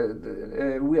discussion.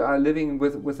 We are living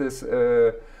with this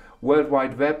World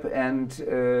Wide Web, and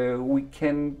we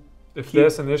can. If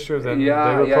there's an issue, then they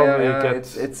will probably get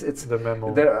the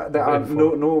memo. There are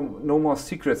no more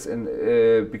secrets in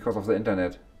because of the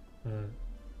internet.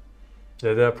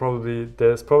 Yeah,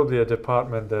 there's probably a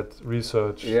department that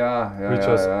researches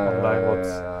online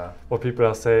what people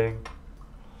are saying.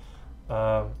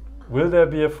 Will there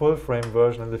be a full frame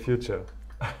version in the future?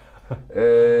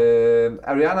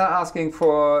 Ariana asking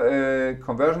for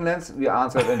conversion lens. We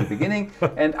answered in the beginning,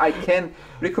 and I can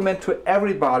recommend to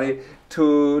everybody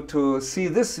to see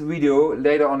this video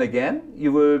later on again.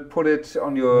 You will put it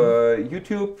on your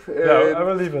YouTube. Yeah, I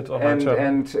will leave it on my channel,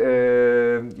 and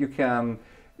you can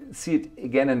see it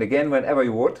again and again whenever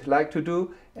you would like to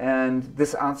do. And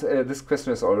this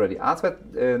question is already answered.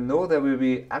 No, there will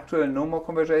be actual no more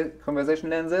conversation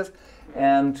lenses,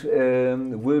 and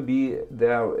will be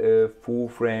their full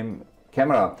frame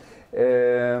camera,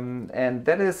 and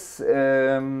that is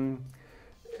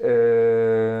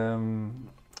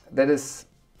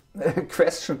a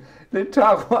question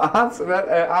Lintaro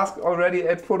asked already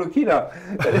at Photokina.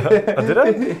 Did I?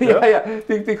 Yeah.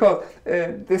 Because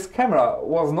this camera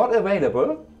was not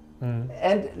available,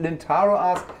 and Lintaro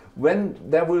asked when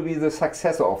there will be the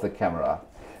successor of the camera.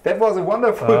 That was a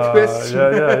wonderful question.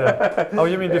 Yeah. Oh,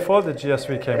 you mean before the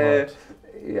GS3 came out?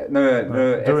 Yeah,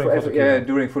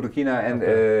 during Photokina, and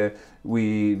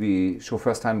we show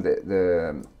first time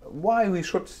the why we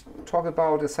should talk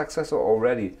about a successor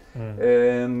already.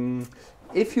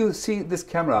 If you see this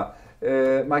camera,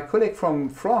 my colleague from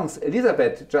France,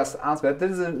 Elisabeth, just answered,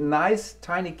 this is a nice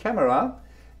tiny camera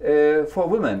for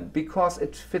women because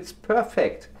it fits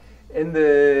perfect in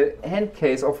the hand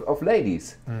case of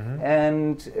ladies,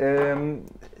 and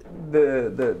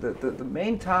the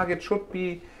main target should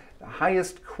be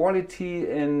highest quality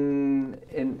in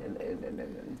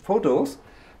photos.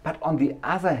 But on the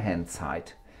other hand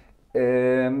side,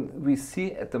 we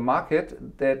see at the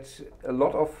market that a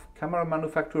lot of camera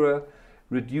manufacturers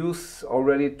reduce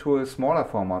already to a smaller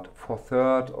format,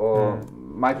 4/3 or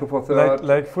micro 4/3.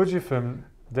 Like Fujifilm,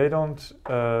 they don't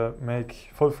make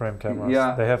full frame cameras.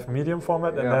 Yeah. They have medium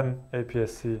format and then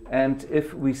APS-C. And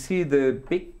if we see the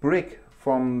big brick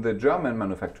from the German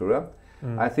manufacturer,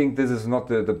 I think this is not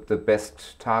the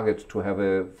best target to have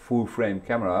a full frame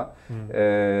camera.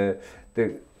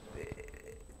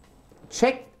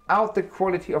 Check out the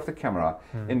quality of the camera.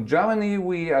 In Germany,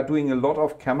 we are doing a lot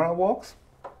of camera walks.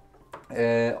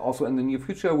 Also in the near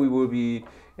future, we will be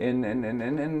in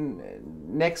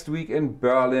next week in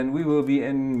Berlin. We will be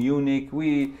in Munich.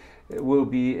 We will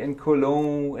be in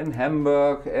Cologne, in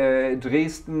Hamburg,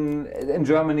 Dresden. In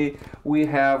Germany, we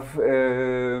have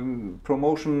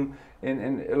promotion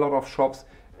in a lot of shops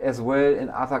as well in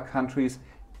other countries.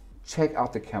 Check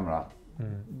out the camera.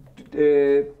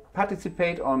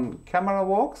 Participate on camera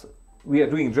walks. We are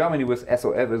doing in Germany with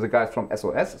SOS, with the guys from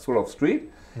SOS, Soul of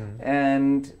Street,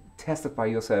 and test it by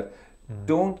yourself.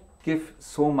 Don't give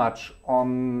so much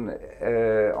on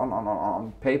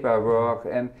paperwork,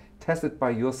 and test it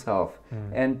by yourself,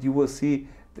 and you will see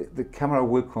the camera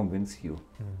will convince you.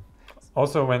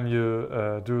 Also, when you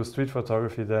do street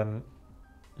photography, then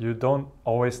you don't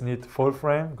always need full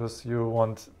frame because you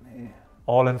want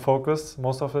all in focus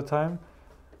most of the time.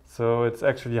 So it's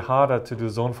actually harder to do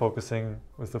zone focusing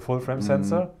with the full frame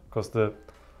sensor because the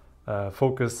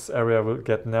focus area will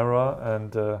get narrower,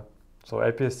 and so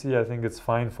APS-C, I think it's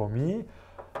fine for me,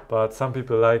 but some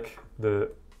people like the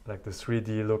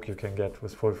 3D look you can get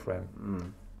with full frame.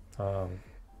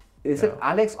 Is it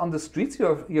Alex on the streets,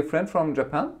 your friend from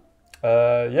Japan?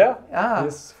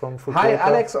 He's from Fukuoka. Hi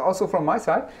Alex, also from my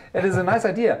side. It is a nice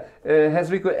idea. Has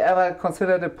RICOH ever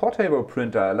considered a portable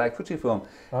printer like Fujifilm?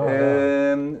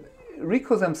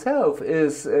 RICOH themselves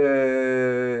is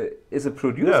a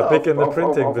producer big in the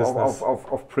printing business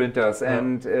of printers,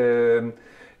 and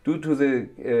due to the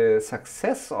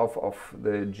success of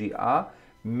the GR,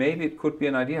 maybe it could be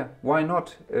an idea. Why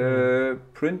not?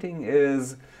 Printing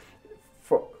is,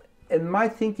 in my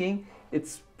thinking,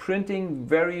 it's printing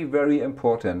very, very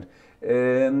important.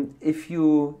 If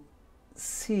you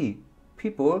see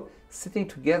people sitting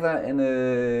together in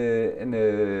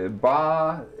a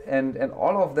bar and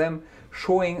all of them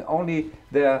showing only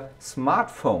their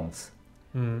smartphones.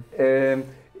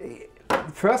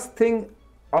 First thing,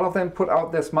 all of them put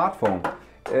out their smartphone.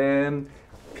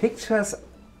 Pictures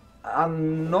are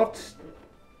not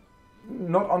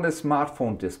on the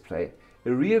smartphone display.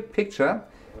 A real picture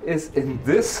is in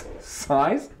this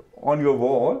size on your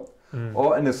wall,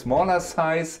 or in a smaller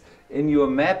size in your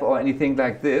map or anything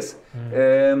like this.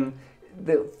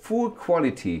 The full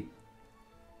quality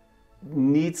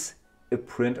needs a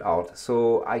printout.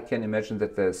 So I can imagine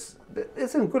that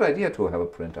it's a good idea to have a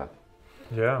printer.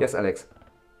 Yeah. Yes, Alex.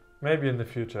 Maybe in the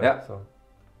future. Yeah. So.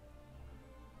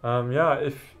 Yeah.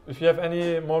 If you have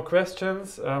any more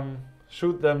questions,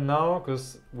 shoot them now,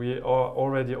 because we are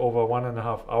already over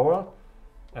 1.5 hours,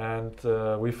 and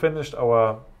we finished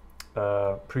our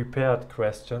prepared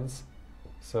questions.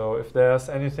 So if there's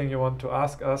anything you want to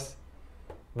ask us,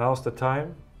 now's the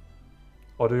time.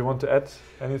 Or do you want to add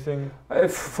anything?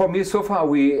 For me, so far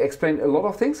we explained a lot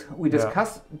of things. We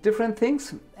discussed different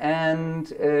things, and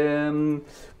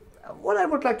what I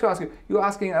would like to ask you, you're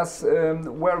asking us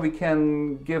where we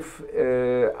can give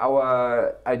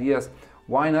our ideas.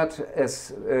 Why not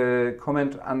as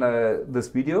comment under this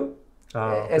video?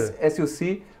 Okay. As you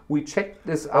see, we checked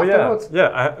this afterwards.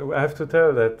 Yeah, I have to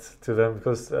tell that to them,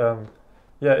 because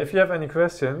if you have any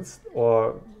questions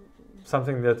or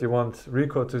something that you want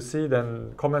RICOH to see,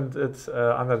 then comment it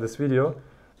under this video,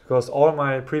 because all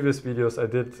my previous videos I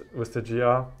did with the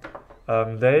GR,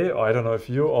 or I don't know if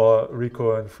you or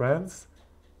RICOH in France,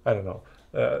 I don't know.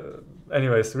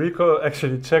 Anyways, RICOH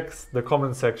actually checks the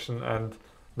comment section, and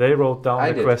they wrote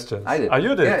down the questions. I did. Oh,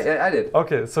 you did? Yeah, I did.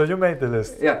 Okay, so you made the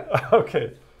list. Yeah.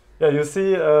 Okay. Yeah, you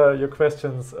see your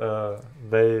questions,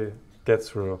 they get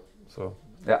through. So.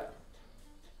 Yeah.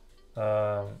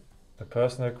 A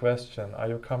personal question: are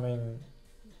you coming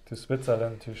to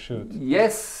Switzerland to shoot?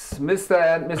 Yes, Mr.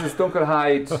 and Mrs.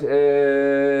 Dunkelheit.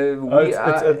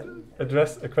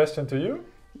 It's a question to you?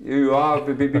 You are,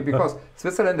 because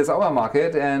Switzerland is our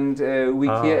market, and we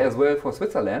care as well for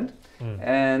Switzerland.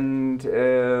 And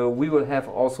we will have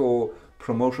also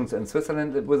promotions in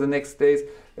Switzerland with the next days.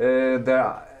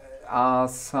 There are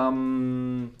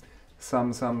some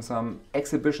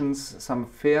exhibitions, some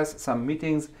fairs, some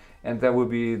meetings, and there will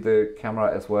be the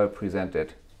camera as well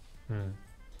presented.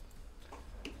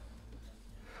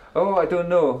 Oh, I don't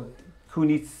know.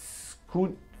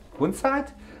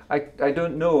 Kunzeit? I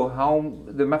don't know how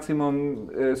the maximum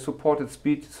supported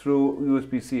speed through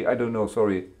USB-C. I don't know,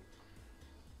 sorry.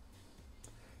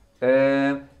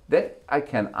 That I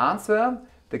can answer.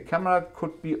 The camera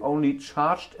could be only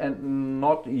charged and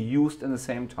not used in the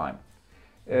same time.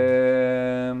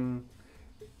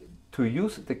 To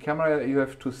use the camera, you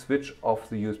have to switch off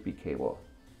the USB cable.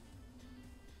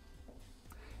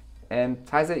 And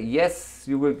Thijs, yes,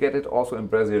 you will get it also in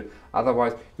Brazil.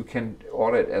 Otherwise, you can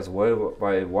order it as well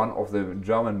by one of the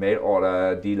German mail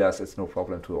order dealers. It's no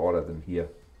problem to order them here.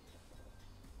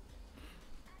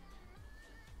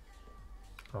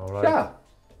 All right. Yeah.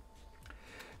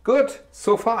 Good.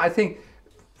 So far, I think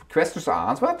questions are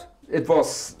answered. It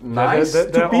was nice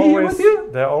to be here with you.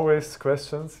 There are always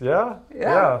questions. Yeah.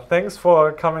 Thanks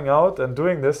for coming out and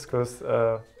doing this, because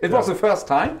it was the first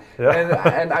time. Yeah.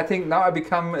 And I think now I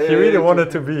become. He really wanted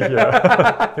to be here.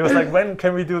 He was like, "When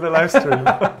can we do the live stream?"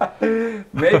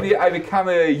 Maybe I become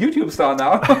a YouTube star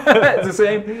now, the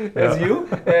same as you.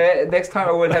 Next time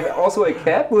I will have also a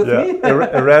cap with me.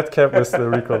 A red cap with the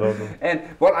RICOH logo. And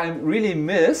what I really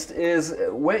missed is,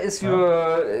 where is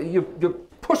your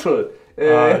puzzle?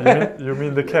 You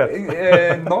mean the cat?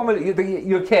 Normally,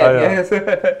 your cat. Yes.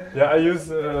 Yeah, I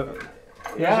use.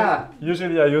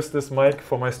 Usually I use this mic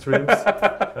for my streams,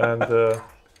 and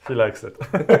he likes it.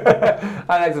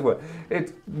 I like it well.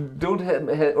 It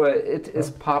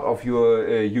is part of your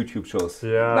YouTube shows.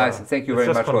 Yeah. Nice. Thank you very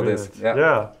much for this.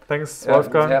 Yeah. Thanks,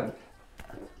 Wolfgang.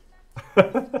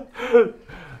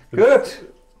 Good.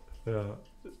 Yeah.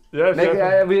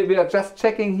 We are just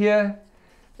checking here.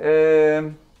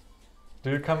 Do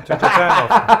you come to Japan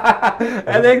often?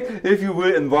 Alex, if you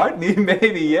will invite me,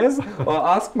 maybe yes. Or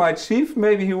ask my chief,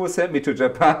 maybe he will send me to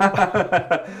Japan.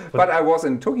 But I was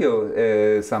in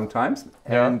Tokyo sometimes,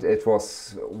 and it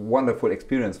was a wonderful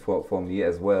experience for me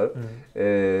as well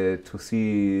to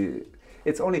see.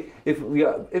 It's only if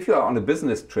you are on a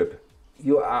business trip,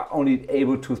 you are only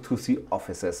able to see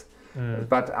offices.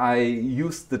 But I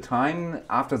used the time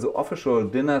after the official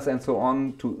dinners and so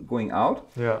on to going out.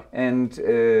 And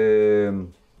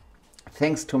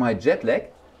thanks to my jet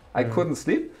lag, I couldn't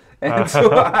sleep. And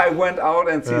so I went out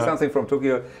and see something from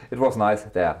Tokyo. It was nice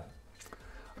there.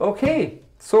 Okay,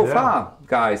 so far,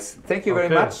 guys, thank you very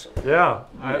much. Yeah,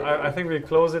 I think we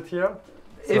close it here.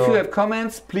 If you have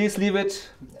comments, please leave it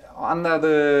under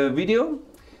the video,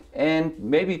 and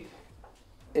maybe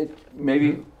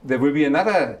there will be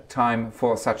another time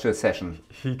for such a session.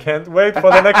 He can't wait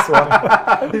for the next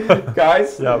one.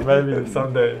 Guys. Yeah, maybe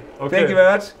someday. Okay. Thank you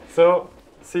very much. So,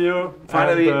 see you.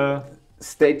 Finally, and,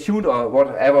 stay tuned or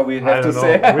whatever we have to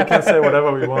say. We can say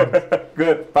whatever we want.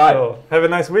 Good. Bye. So, have a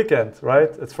nice weekend, right?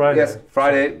 It's Friday. Yes,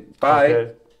 Friday. Bye.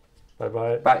 Okay.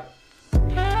 Bye-bye. Bye.